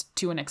risk was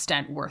to an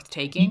extent worth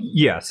taking.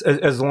 Yes,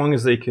 as long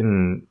as they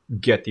can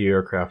get the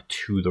aircraft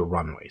to the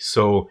runway.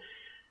 So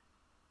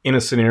in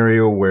a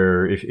scenario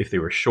where if they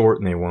were short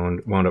and they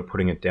wound up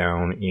putting it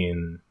down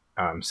in,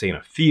 say, in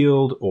a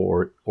field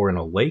or in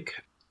a lake,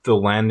 the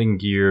landing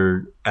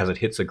gear, as it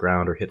hits the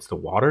ground or hits the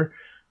water,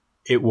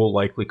 it will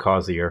likely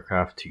cause the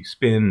aircraft to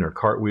spin or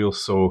cartwheel.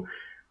 So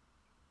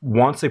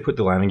once they put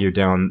the landing gear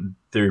down,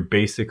 they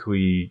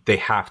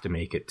have to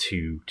make it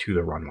to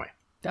the runway.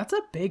 That's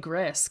a big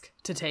risk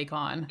to take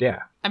on.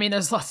 Yeah. I mean,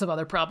 there's lots of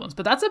other problems,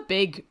 but that's a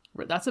big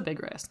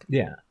risk.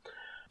 Yeah.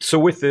 So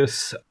with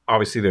this,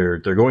 obviously they're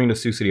going to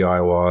Sioux City,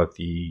 Iowa.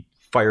 The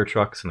fire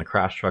trucks and the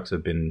crash trucks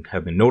have been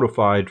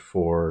notified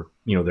for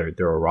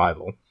their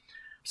arrival.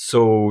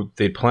 So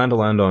they plan to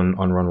land on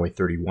runway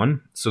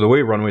 31. So the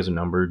way runways are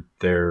numbered,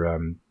 they're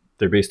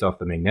based off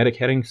the magnetic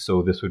heading.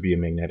 So this would be a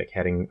magnetic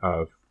heading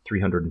of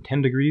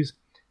 310 degrees,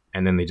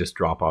 and then they just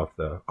drop off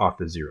the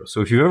zero.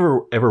 So if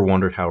you've ever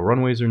wondered how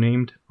runways are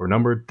named or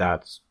numbered,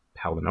 that's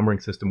how the numbering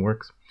system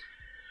works.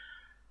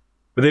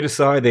 But they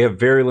decide they have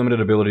very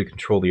limited ability to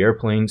control the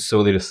airplane,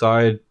 so they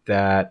decide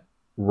that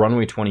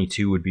runway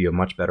 22 would be a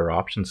much better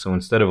option. So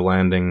instead of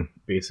landing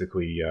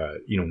basically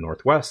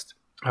northwest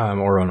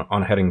or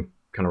on a heading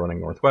kind of running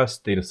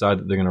northwest, they decide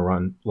that they're going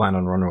to land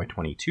on runway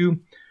 22,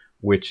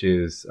 which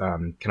is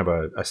kind of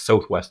a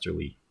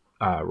southwesterly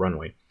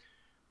runway.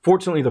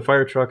 Fortunately, the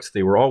fire trucks,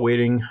 they were all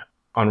waiting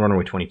on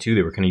runway 22.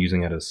 They were kind of using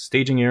that as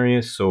staging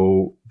area.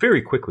 So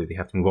very quickly, they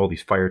have to move all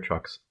these fire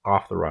trucks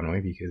off the runway,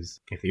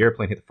 because if the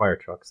airplane hit the fire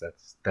trucks,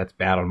 that's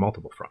bad on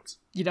multiple fronts.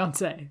 You don't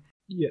say.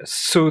 Yes.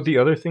 So the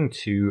other thing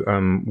too,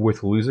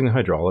 with losing the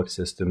hydraulic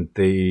system,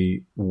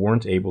 they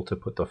weren't able to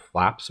put the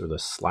flaps or the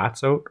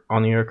slats out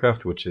on the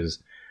aircraft, which is,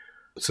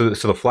 so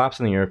the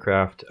flaps in the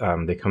aircraft,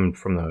 they come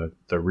from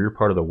the rear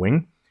part of the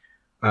wing.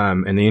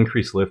 And the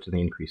increased lift and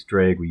the increased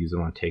drag, we use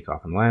them on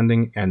takeoff and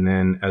landing, and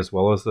then as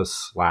well as the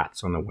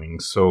slats on the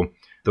wings. So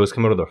those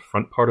come out of the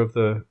front part of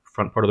the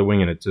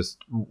wing, and it just,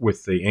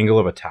 with the angle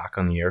of attack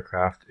on the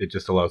aircraft, it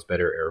just allows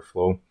better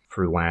airflow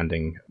for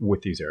landing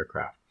with these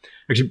aircraft.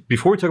 Actually,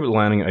 before we talk about the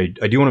landing,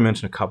 I do want to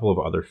mention a couple of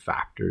other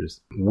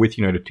factors with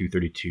United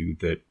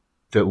 232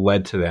 that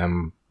led to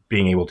them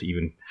being able to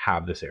even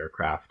have this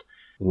aircraft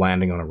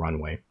landing on a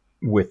runway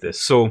with this.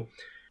 So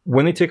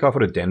when they take off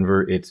out of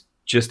Denver, it's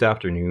just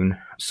afternoon,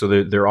 so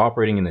they're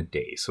operating in the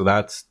day. So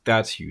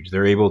that's huge.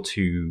 They're able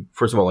to,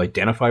 first of all,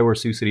 identify where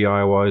Sioux City,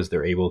 Iowa is.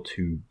 They're able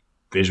to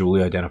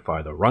visually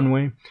identify the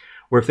runway.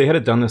 Where if they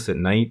had done this at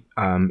night,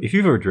 if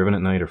you've ever driven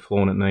at night or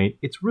flown at night,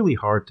 it's really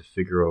hard to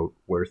figure out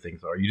where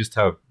things are. You just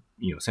have,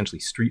 essentially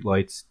street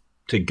lights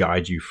to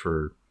guide you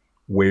for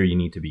where you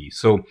need to be.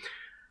 So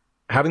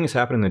having this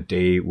happen in the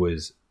day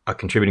was a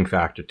contributing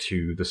factor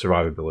to the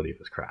survivability of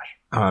this crash.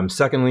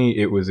 Secondly,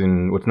 it was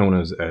in what's known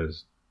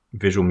as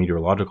visual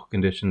meteorological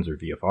conditions, or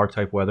VFR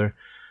type weather.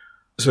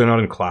 So they're not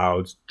in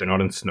clouds, they're not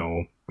in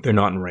snow, they're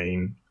not in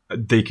rain.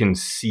 They can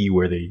see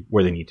where they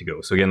need to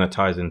go. So again, that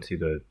ties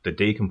into the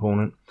day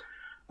component.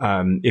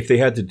 If they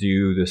had to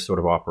do this sort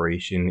of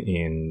operation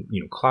in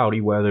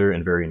cloudy weather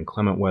and very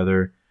inclement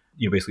weather,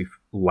 basically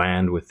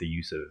land with the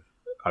use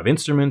of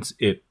instruments,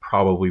 it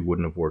probably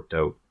wouldn't have worked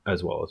out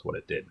as well as what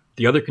it did. One of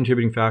the other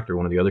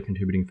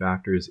contributing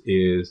factors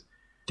is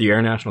the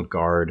Air National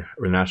Guard,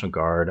 or the National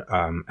Guard,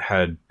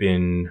 had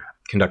been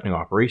conducting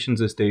operations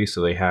this day,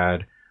 so they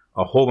had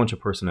a whole bunch of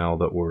personnel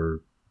that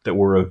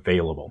were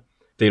available.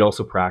 They'd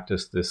also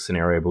practiced this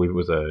scenario. I believe it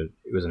was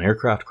an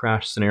aircraft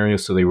crash scenario,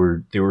 so they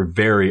were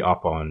very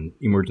up on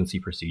emergency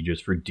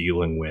procedures for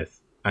dealing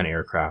with an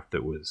aircraft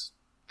that was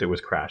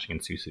crashing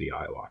in Sioux City,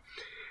 Iowa.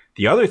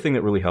 The other thing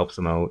that really helps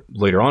them out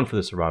later on for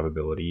the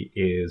survivability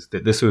is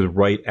that this was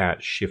right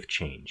at shift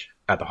change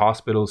at the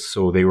hospitals,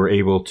 so they were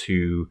able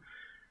to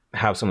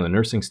have some of the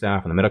nursing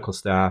staff and the medical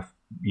staff,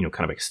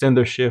 kind of extend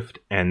their shift,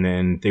 and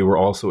then they were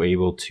also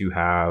able to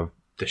have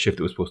the shift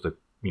that was supposed to,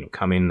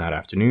 come in that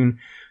afternoon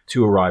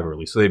to arrive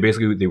early. So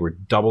they were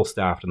double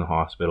staffed in the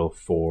hospital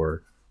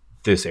for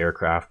this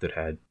aircraft that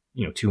had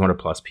 200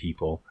 plus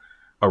people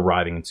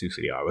arriving in Sioux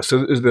City, Iowa.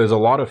 So there's a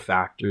lot of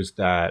factors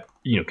that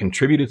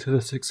contributed to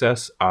the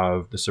success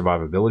of the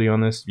survivability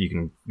on this. You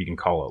can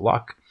call it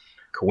luck,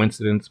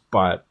 coincidence,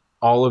 but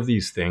all of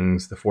these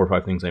things, the 4 or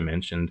 5 things I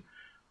mentioned,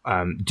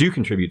 do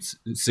contribute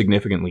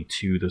significantly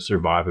to the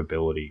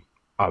survivability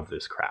of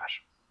this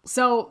crash.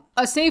 So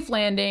a safe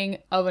landing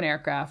of an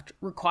aircraft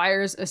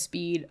requires a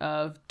speed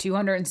of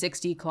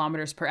 260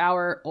 kilometers per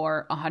hour,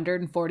 or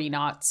 140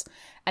 knots,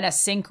 and a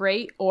sink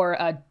rate,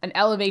 or an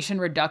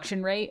elevation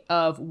reduction rate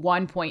of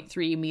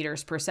 1.3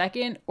 meters per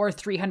second, or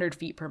 300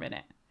 feet per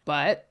minute.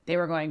 But they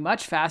were going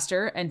much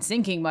faster and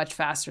sinking much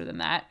faster than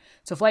that.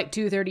 So Flight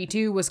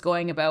 232 was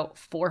going about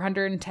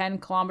 410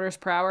 kilometers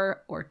per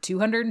hour, or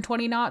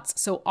 220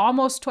 knots. So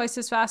almost twice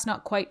as fast,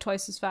 not quite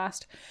twice as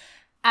fast.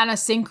 And a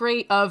sink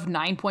rate of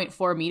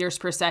 9.4 meters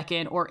per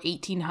second, or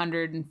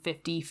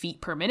 1,850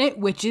 feet per minute,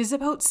 which is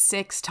about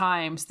 6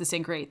 times the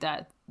sink rate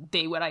that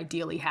they would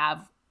ideally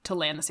have to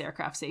land this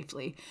aircraft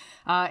safely.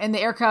 And the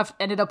aircraft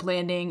ended up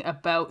landing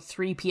about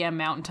 3 p.m.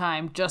 Mountain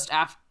Time, just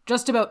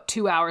about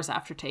 2 hours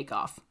after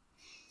takeoff.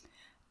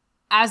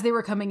 As they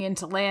were coming in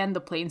to land,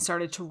 the plane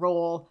started to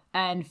roll,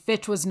 and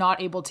Fitch was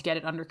not able to get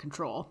it under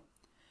control.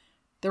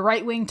 The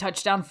right wing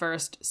touched down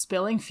first,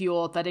 spilling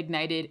fuel that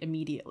ignited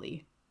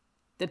immediately.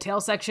 The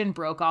tail section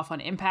broke off on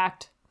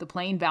impact. The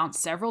plane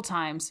bounced several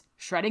times,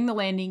 shredding the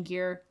landing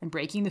gear and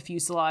breaking the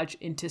fuselage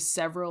into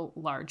several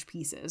large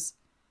pieces.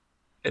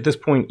 At this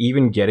point,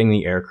 even getting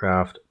the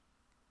aircraft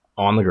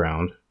on the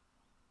ground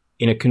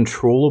in a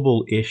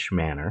controllable-ish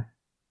manner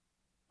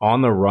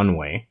on the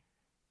runway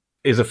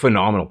is a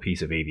phenomenal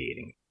piece of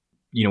aviating.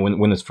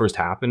 When this first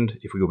happened,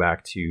 if we go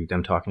back to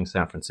them talking to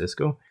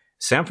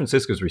San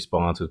Francisco's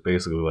response was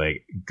basically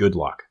like, good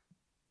luck.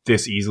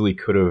 This easily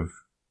could have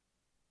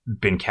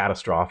been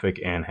catastrophic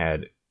and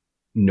had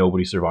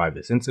nobody survived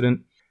this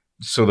incident.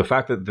 So the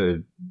fact that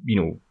the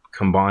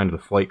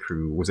flight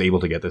crew was able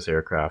to get this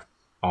aircraft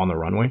on the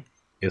runway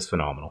is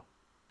phenomenal.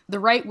 The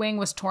right wing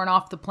was torn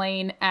off the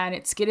plane, and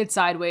it skidded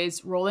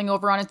sideways, rolling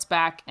over on its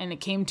back, and it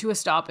came to a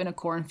stop in a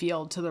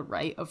cornfield to the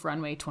right of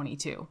runway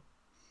 22.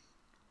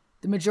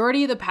 The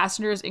majority of the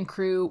passengers and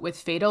crew with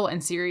fatal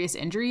and serious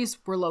injuries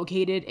were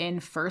located in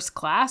first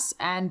class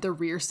and the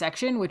rear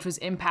section, which was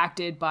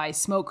impacted by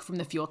smoke from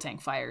the fuel tank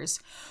fires,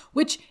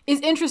 which is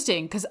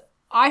interesting because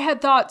I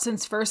had thought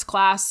since first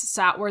class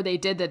sat where they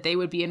did that they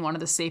would be in one of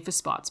the safest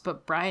spots,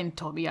 but Brian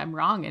told me I'm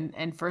wrong,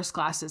 and first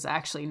class is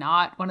actually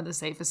not one of the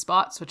safest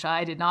spots, which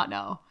I did not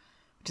know,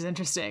 which is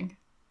interesting.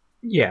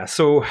 Yeah,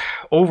 so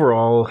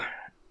overall,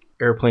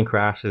 airplane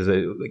crashes,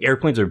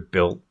 airplanes are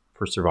built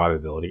for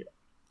survivability.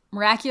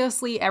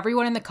 Miraculously,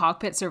 everyone in the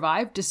cockpit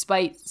survived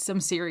despite some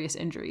serious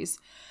injuries.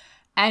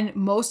 And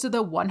most of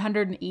the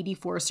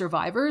 184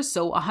 survivors,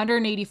 so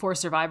 184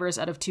 survivors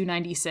out of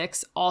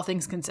 296, all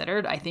things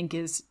considered, I think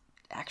is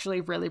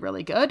actually really,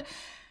 really good.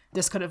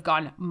 this could have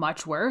gone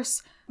much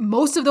worse.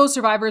 Most of those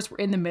survivors were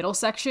in the middle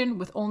section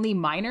with only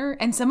minor,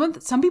 and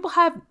some people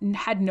have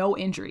had no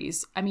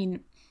injuries. I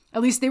mean,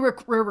 at least they were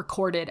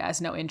recorded as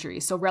no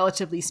injuries, so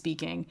relatively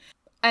speaking.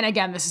 And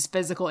again, this is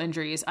physical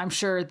injuries. I'm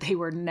sure they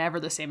were never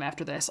the same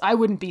after this. I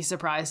wouldn't be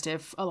surprised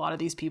if a lot of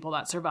these people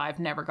that survived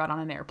never got on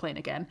an airplane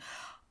again.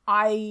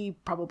 I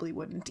probably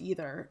wouldn't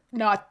either.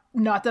 Not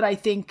that I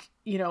think,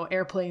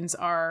 airplanes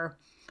are...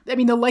 I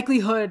mean, the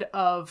likelihood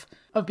of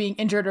being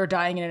injured or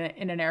dying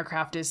in an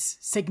aircraft is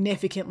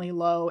significantly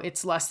low.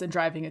 It's less than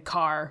driving a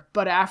car.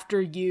 But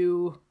after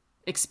you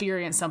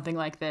experience something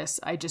like this,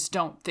 I just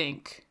don't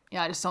think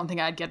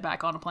I'd get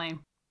back on a plane.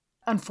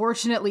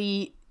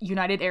 Unfortunately,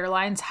 United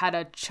Airlines had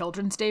a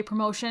Children's Day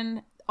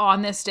promotion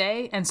on this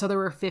day, and so there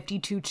were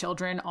 52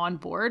 children on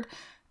board,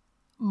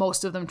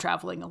 most of them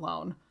traveling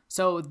alone.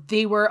 So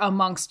they were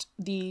amongst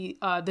the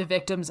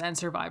victims and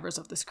survivors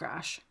of this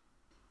crash.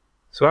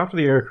 So after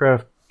the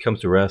aircraft comes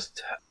to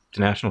rest, the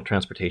National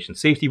Transportation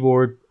Safety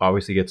Board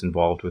obviously gets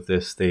involved with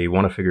this. They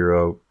want to figure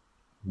out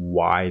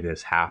why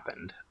this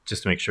happened,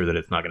 just to make sure that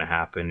it's not going to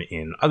happen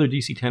in other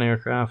DC-10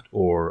 aircraft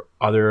or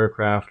other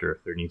aircraft, or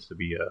if there needs to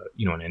be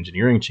an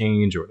engineering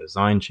change or a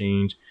design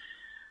change.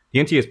 The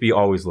NTSB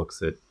always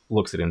looks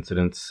at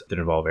incidents that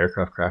involve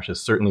aircraft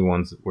crashes, certainly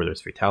ones where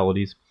there's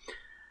fatalities.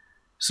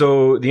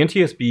 So the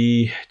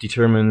NTSB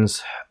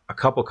determines a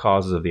couple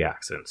causes of the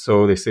accident.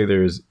 So they say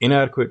there's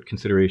inadequate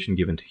consideration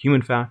given to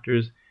human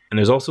factors, and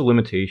there's also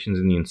limitations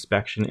in the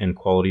inspection and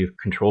quality of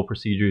control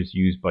procedures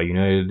used by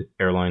United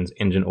Airlines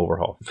engine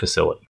overhaul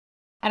facility.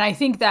 And I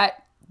think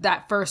that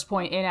first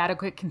point,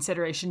 inadequate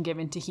consideration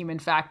given to human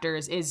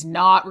factors, is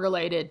not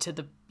related to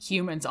the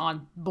humans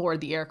on board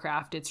the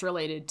aircraft. It's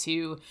related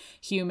to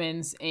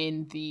humans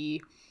in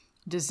the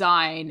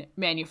design,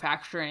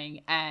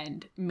 manufacturing,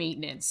 and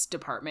maintenance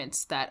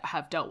departments that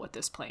have dealt with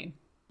this plane.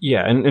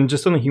 Yeah, and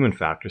just on the human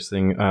factors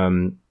thing,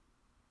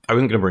 I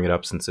wasn't going to bring it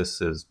up since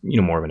this is,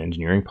 more of an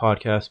engineering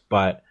podcast,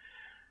 but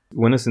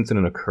when this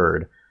incident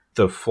occurred,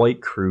 the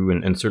flight crew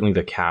and certainly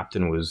the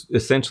captain was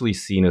essentially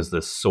seen as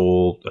the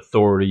sole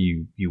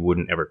authority. You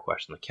wouldn't ever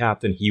question the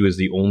captain. He was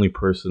the only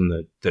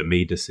person that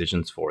made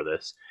decisions for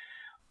this.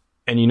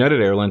 And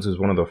United Airlines was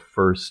one of the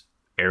first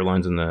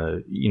airlines in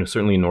the,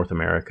 certainly in North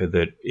America,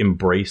 that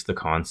embraced the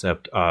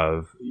concept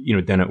of,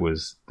 then it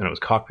was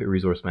cockpit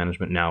resource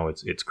management. Now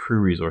it's crew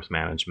resource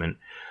management.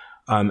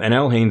 And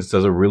Al Haynes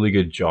does a really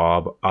good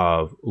job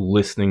of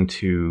listening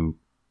to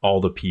all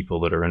the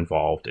people that are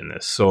involved in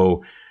this.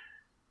 So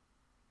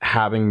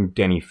having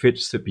Denny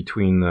Fitch sit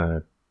between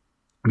the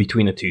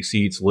two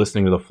seats,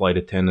 listening to the flight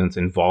attendants,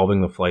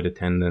 involving the flight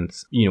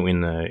attendants,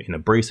 in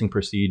the bracing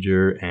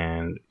procedure,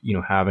 and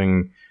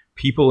having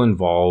people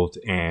involved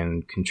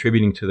and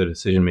contributing to the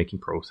decision-making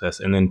process,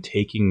 and then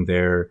taking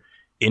their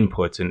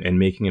inputs and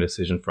making a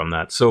decision from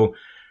that. So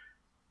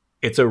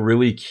it's a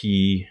really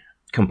key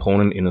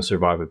component in the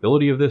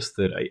survivability of this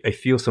that I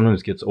feel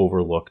sometimes gets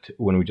overlooked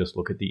when we just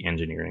look at the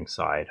engineering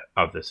side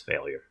of this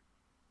failure.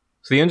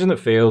 So the engine that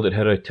failed, it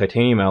had a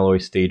titanium alloy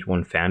stage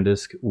 1 fan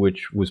disc,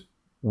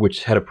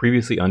 which had a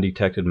previously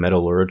undetected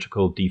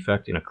metallurgical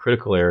defect in a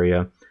critical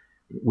area,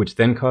 which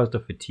then caused a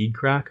fatigue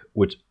crack,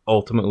 which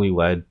ultimately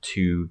led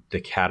to the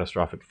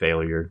catastrophic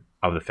failure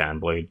of the fan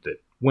blade that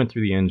went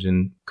through the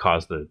engine,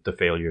 caused the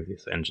failure of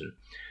this engine.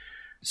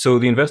 So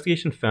the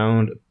investigation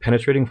found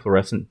penetrating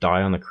fluorescent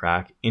dye on the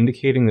crack,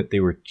 indicating that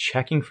they were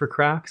checking for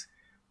cracks,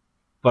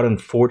 but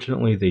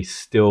unfortunately they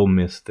still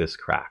missed this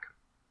crack.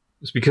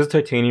 It's because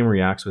titanium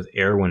reacts with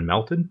air when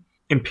melted.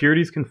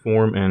 Impurities can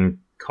form and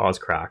cause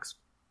cracks.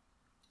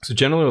 So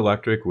General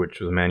Electric, which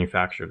was a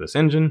manufacturer of this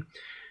engine,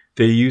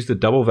 they used a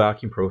double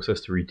vacuum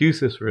process to reduce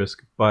this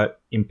risk,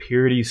 but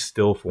impurities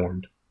still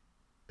formed.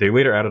 They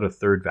later added a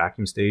third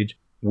vacuum stage,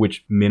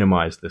 which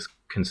minimized this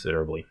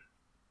considerably.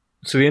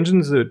 So the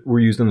engines that were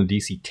used on the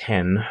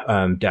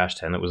DC-10, Dash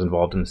 10 that was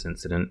involved in this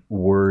incident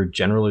were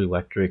General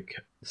Electric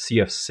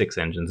CF6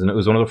 engines, and it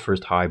was one of the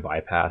first high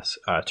bypass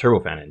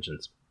turbofan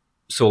engines.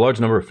 So a large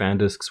number of fan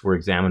discs were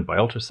examined by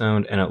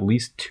ultrasound, and at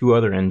least 2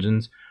 other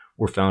engines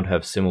were found to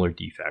have similar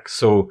defects.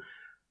 So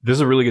this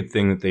is a really good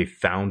thing that they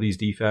found these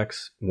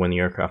defects when the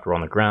aircraft were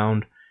on the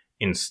ground,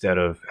 instead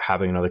of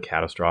having another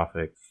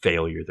catastrophic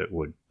failure that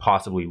would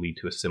possibly lead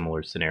to a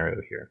similar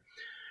scenario here.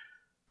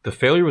 The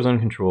failure was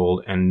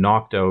uncontrolled and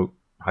knocked out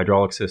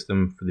hydraulic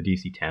system for the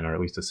DC-10, or at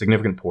least a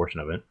significant portion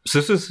of it. So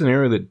this is a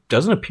scenario that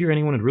doesn't appear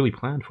anyone had really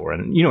planned for.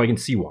 And, I can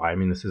see why. I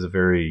mean, this is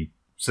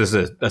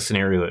a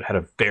scenario that had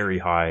a very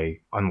high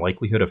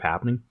unlikelihood of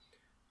happening.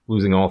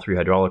 Losing all 3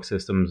 hydraulic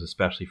systems,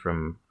 especially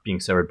from being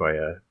severed by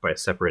a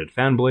separated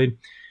fan blade.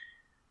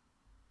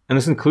 And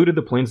this included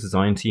the plane's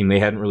design team. They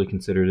hadn't really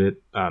considered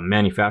it.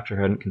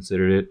 Manufacturer hadn't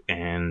considered it.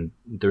 And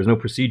there was no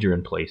procedure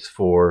in place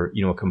for,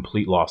 a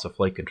complete loss of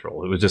flight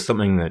control. It was just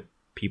something that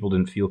people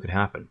didn't feel could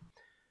happen.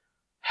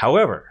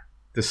 However,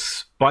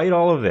 despite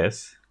all of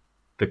this,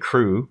 the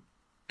crew,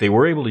 they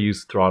were able to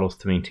use throttles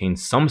to maintain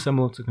some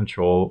semblance of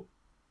control.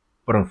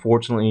 But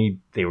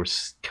unfortunately, they were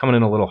coming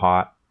in a little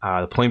hot.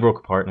 The plane broke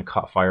apart and it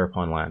caught fire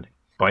upon landing.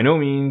 By no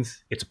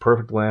means, it's a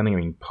perfect landing. I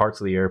mean,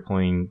 parts of the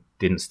airplane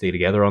didn't stay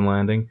together on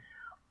landing,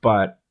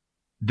 but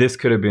this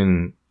could have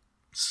been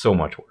so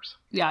much worse.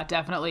 Yeah,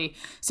 definitely.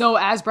 So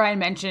as Brian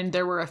mentioned,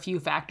 there were a few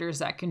factors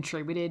that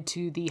contributed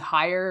to the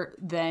higher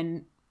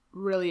than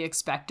really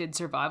expected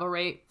survival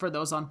rate for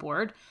those on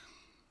board.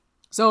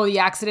 So the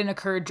accident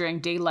occurred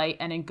during daylight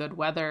and in good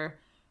weather.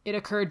 It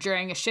occurred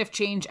during a shift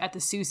change at the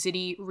Sioux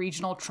City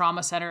Regional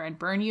Trauma Center and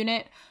Burn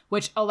Unit,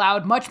 which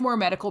allowed much more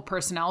medical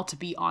personnel to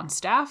be on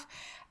staff.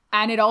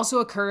 And it also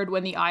occurred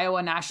when the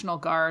Iowa National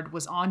Guard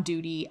was on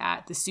duty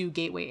at the Sioux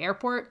Gateway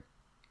Airport.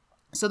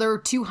 So there were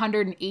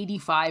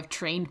 285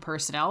 trained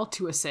personnel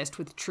to assist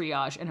with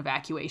triage and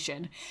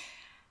evacuation.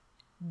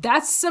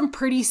 That's some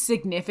pretty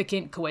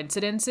significant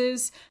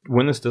coincidences.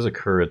 When this does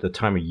occur at the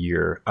time of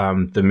year,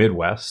 the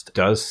Midwest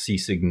does see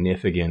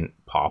significant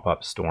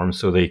pop-up storms.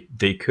 So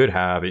they could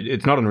have,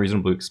 it's not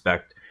unreasonable to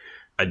expect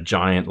a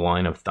giant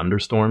line of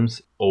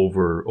thunderstorms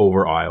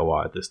over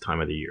Iowa at this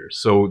time of the year.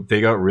 So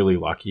they got really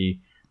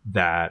lucky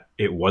that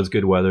it was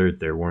good weather.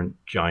 There weren't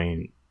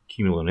giant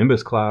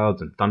cumulonimbus clouds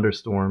and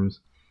thunderstorms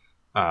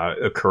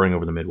occurring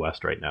over the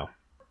Midwest right now.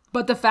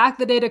 But the fact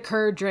that it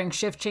occurred during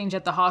shift change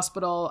at the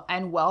hospital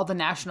and while the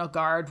National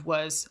Guard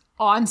was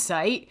on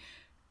site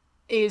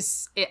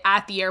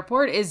at the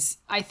airport is,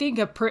 I think,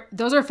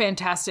 those are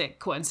fantastic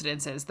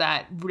coincidences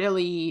that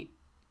really,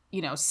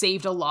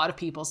 saved a lot of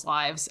people's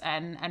lives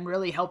and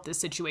really helped this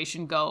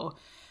situation go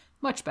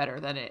much better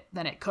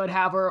than it could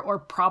have or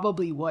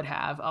probably would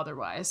have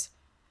otherwise.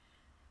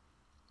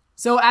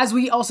 So as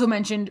we also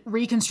mentioned,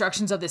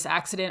 reconstructions of this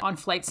accident on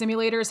flight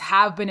simulators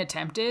have been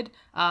attempted,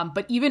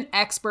 but even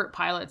expert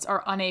pilots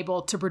are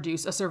unable to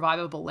produce a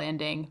survivable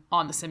landing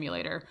on the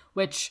simulator,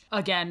 which,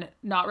 again,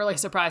 not really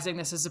surprising.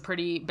 This is a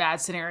pretty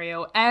bad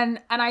scenario. And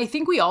I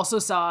think we also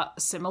saw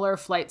similar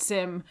flight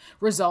sim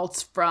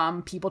results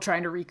from people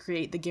trying to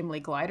recreate the Gimli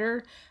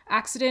glider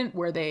accident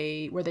where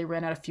they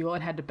ran out of fuel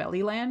and had to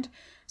belly land.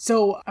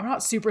 So I'm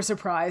not super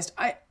surprised.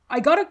 I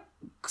got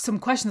some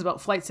questions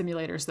about flight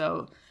simulators,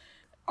 though.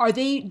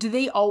 Do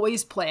they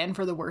always plan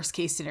for the worst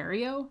case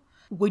scenario?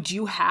 Would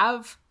you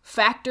have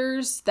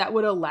factors that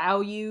would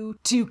allow you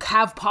to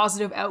have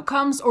positive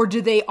outcomes, or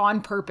do they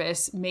on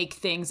purpose make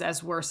things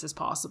as worse as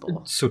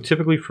possible? So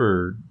typically if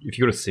you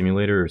go to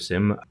simulator or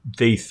sim,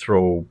 they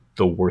throw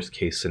the worst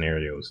case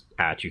scenarios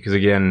at you. Because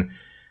again,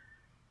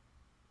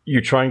 you're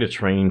trying to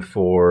train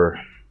for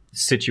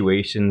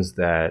situations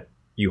that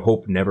you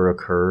hope never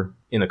occur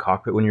in the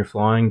cockpit when you're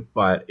flying,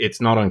 but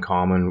it's not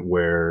uncommon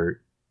where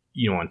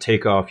on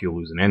takeoff, you'll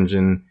lose an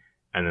engine,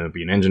 and then there'll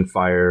be an engine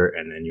fire,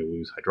 and then you'll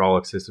lose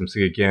hydraulic systems.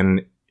 So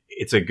again,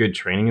 it's a good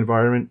training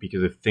environment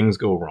because if things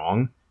go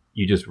wrong,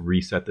 you just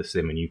reset the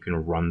sim and you can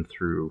run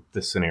through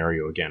the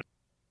scenario again.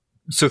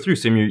 So through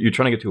sim, you're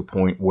trying to get to a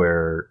point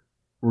where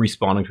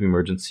responding to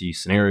emergency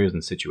scenarios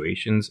and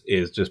situations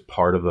is just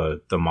part of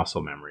the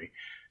muscle memory.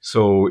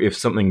 So if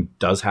something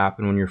does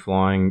happen when you're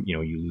flying, you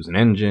lose an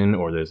engine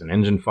or there's an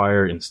engine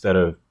fire, instead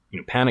of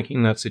panicking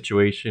in that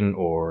situation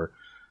or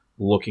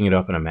looking it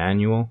up in a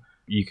manual,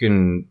 you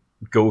can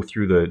go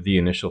through the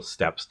initial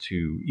steps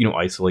to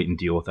isolate and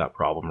deal with that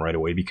problem right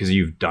away because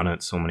you've done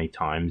it so many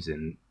times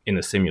in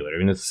the simulator. I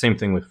mean, it's the same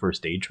thing with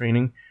first aid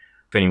training.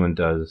 If anyone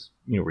does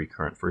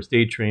recurrent first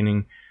aid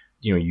training,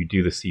 you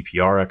do the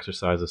CPR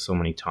exercises so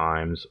many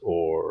times,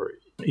 or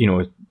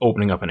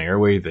opening up an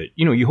airway that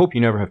you hope you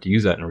never have to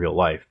use that in real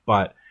life,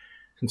 but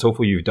since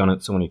hopefully you've done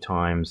it so many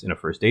times in a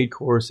first aid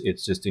course,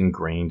 it's just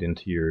ingrained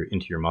into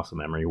your muscle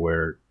memory,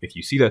 where if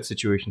you see that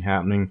situation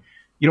happening,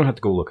 you don't have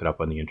to go look it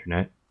up on the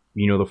internet.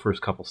 You know the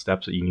first couple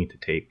steps that you need to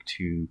take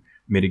to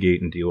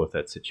mitigate and deal with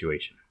that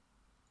situation.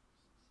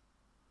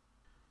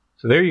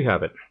 So there you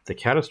have it, the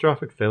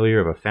catastrophic failure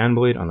of a fan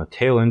blade on the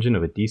tail engine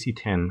of a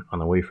DC-10 on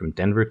the way from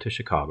Denver to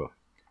Chicago.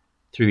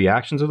 Through the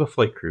actions of the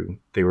flight crew,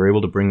 they were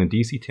able to bring the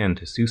DC-10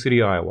 to Sioux City,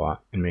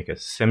 Iowa, and make a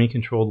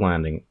semi-controlled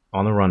landing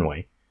on the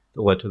runway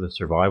that led to the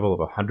survival of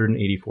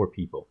 184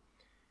 people,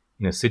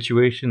 in a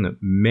situation that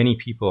many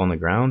people on the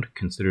ground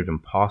considered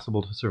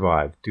impossible to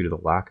survive due to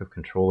the lack of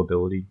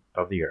controllability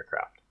of the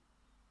aircraft.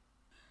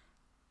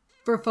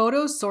 For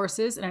photos,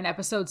 sources, and an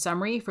episode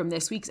summary from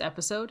this week's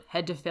episode,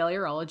 head to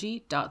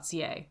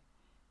failurology.ca.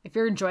 If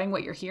you're enjoying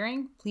what you're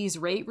hearing, please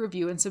rate,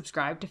 review, and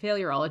subscribe to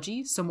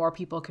Failurology so more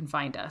people can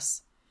find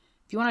us.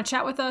 If you want to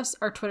chat with us,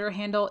 our Twitter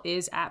handle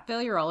is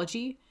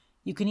 @Failurology.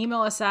 You can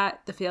email us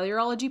at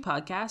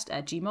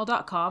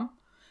thefailurologypodcast@gmail.com.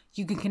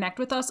 You can connect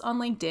with us on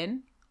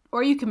LinkedIn,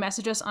 or you can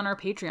message us on our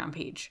Patreon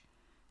page.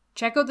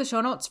 Check out the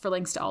show notes for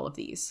links to all of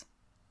these.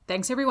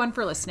 Thanks everyone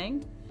for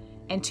listening,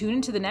 and tune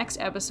into the next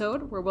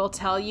episode where we'll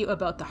tell you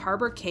about the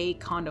Harbor K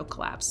condo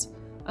collapse,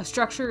 a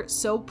structure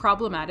so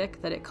problematic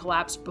that it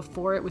collapsed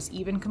before it was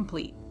even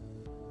complete.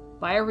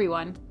 Bye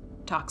everyone.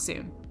 Talk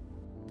soon.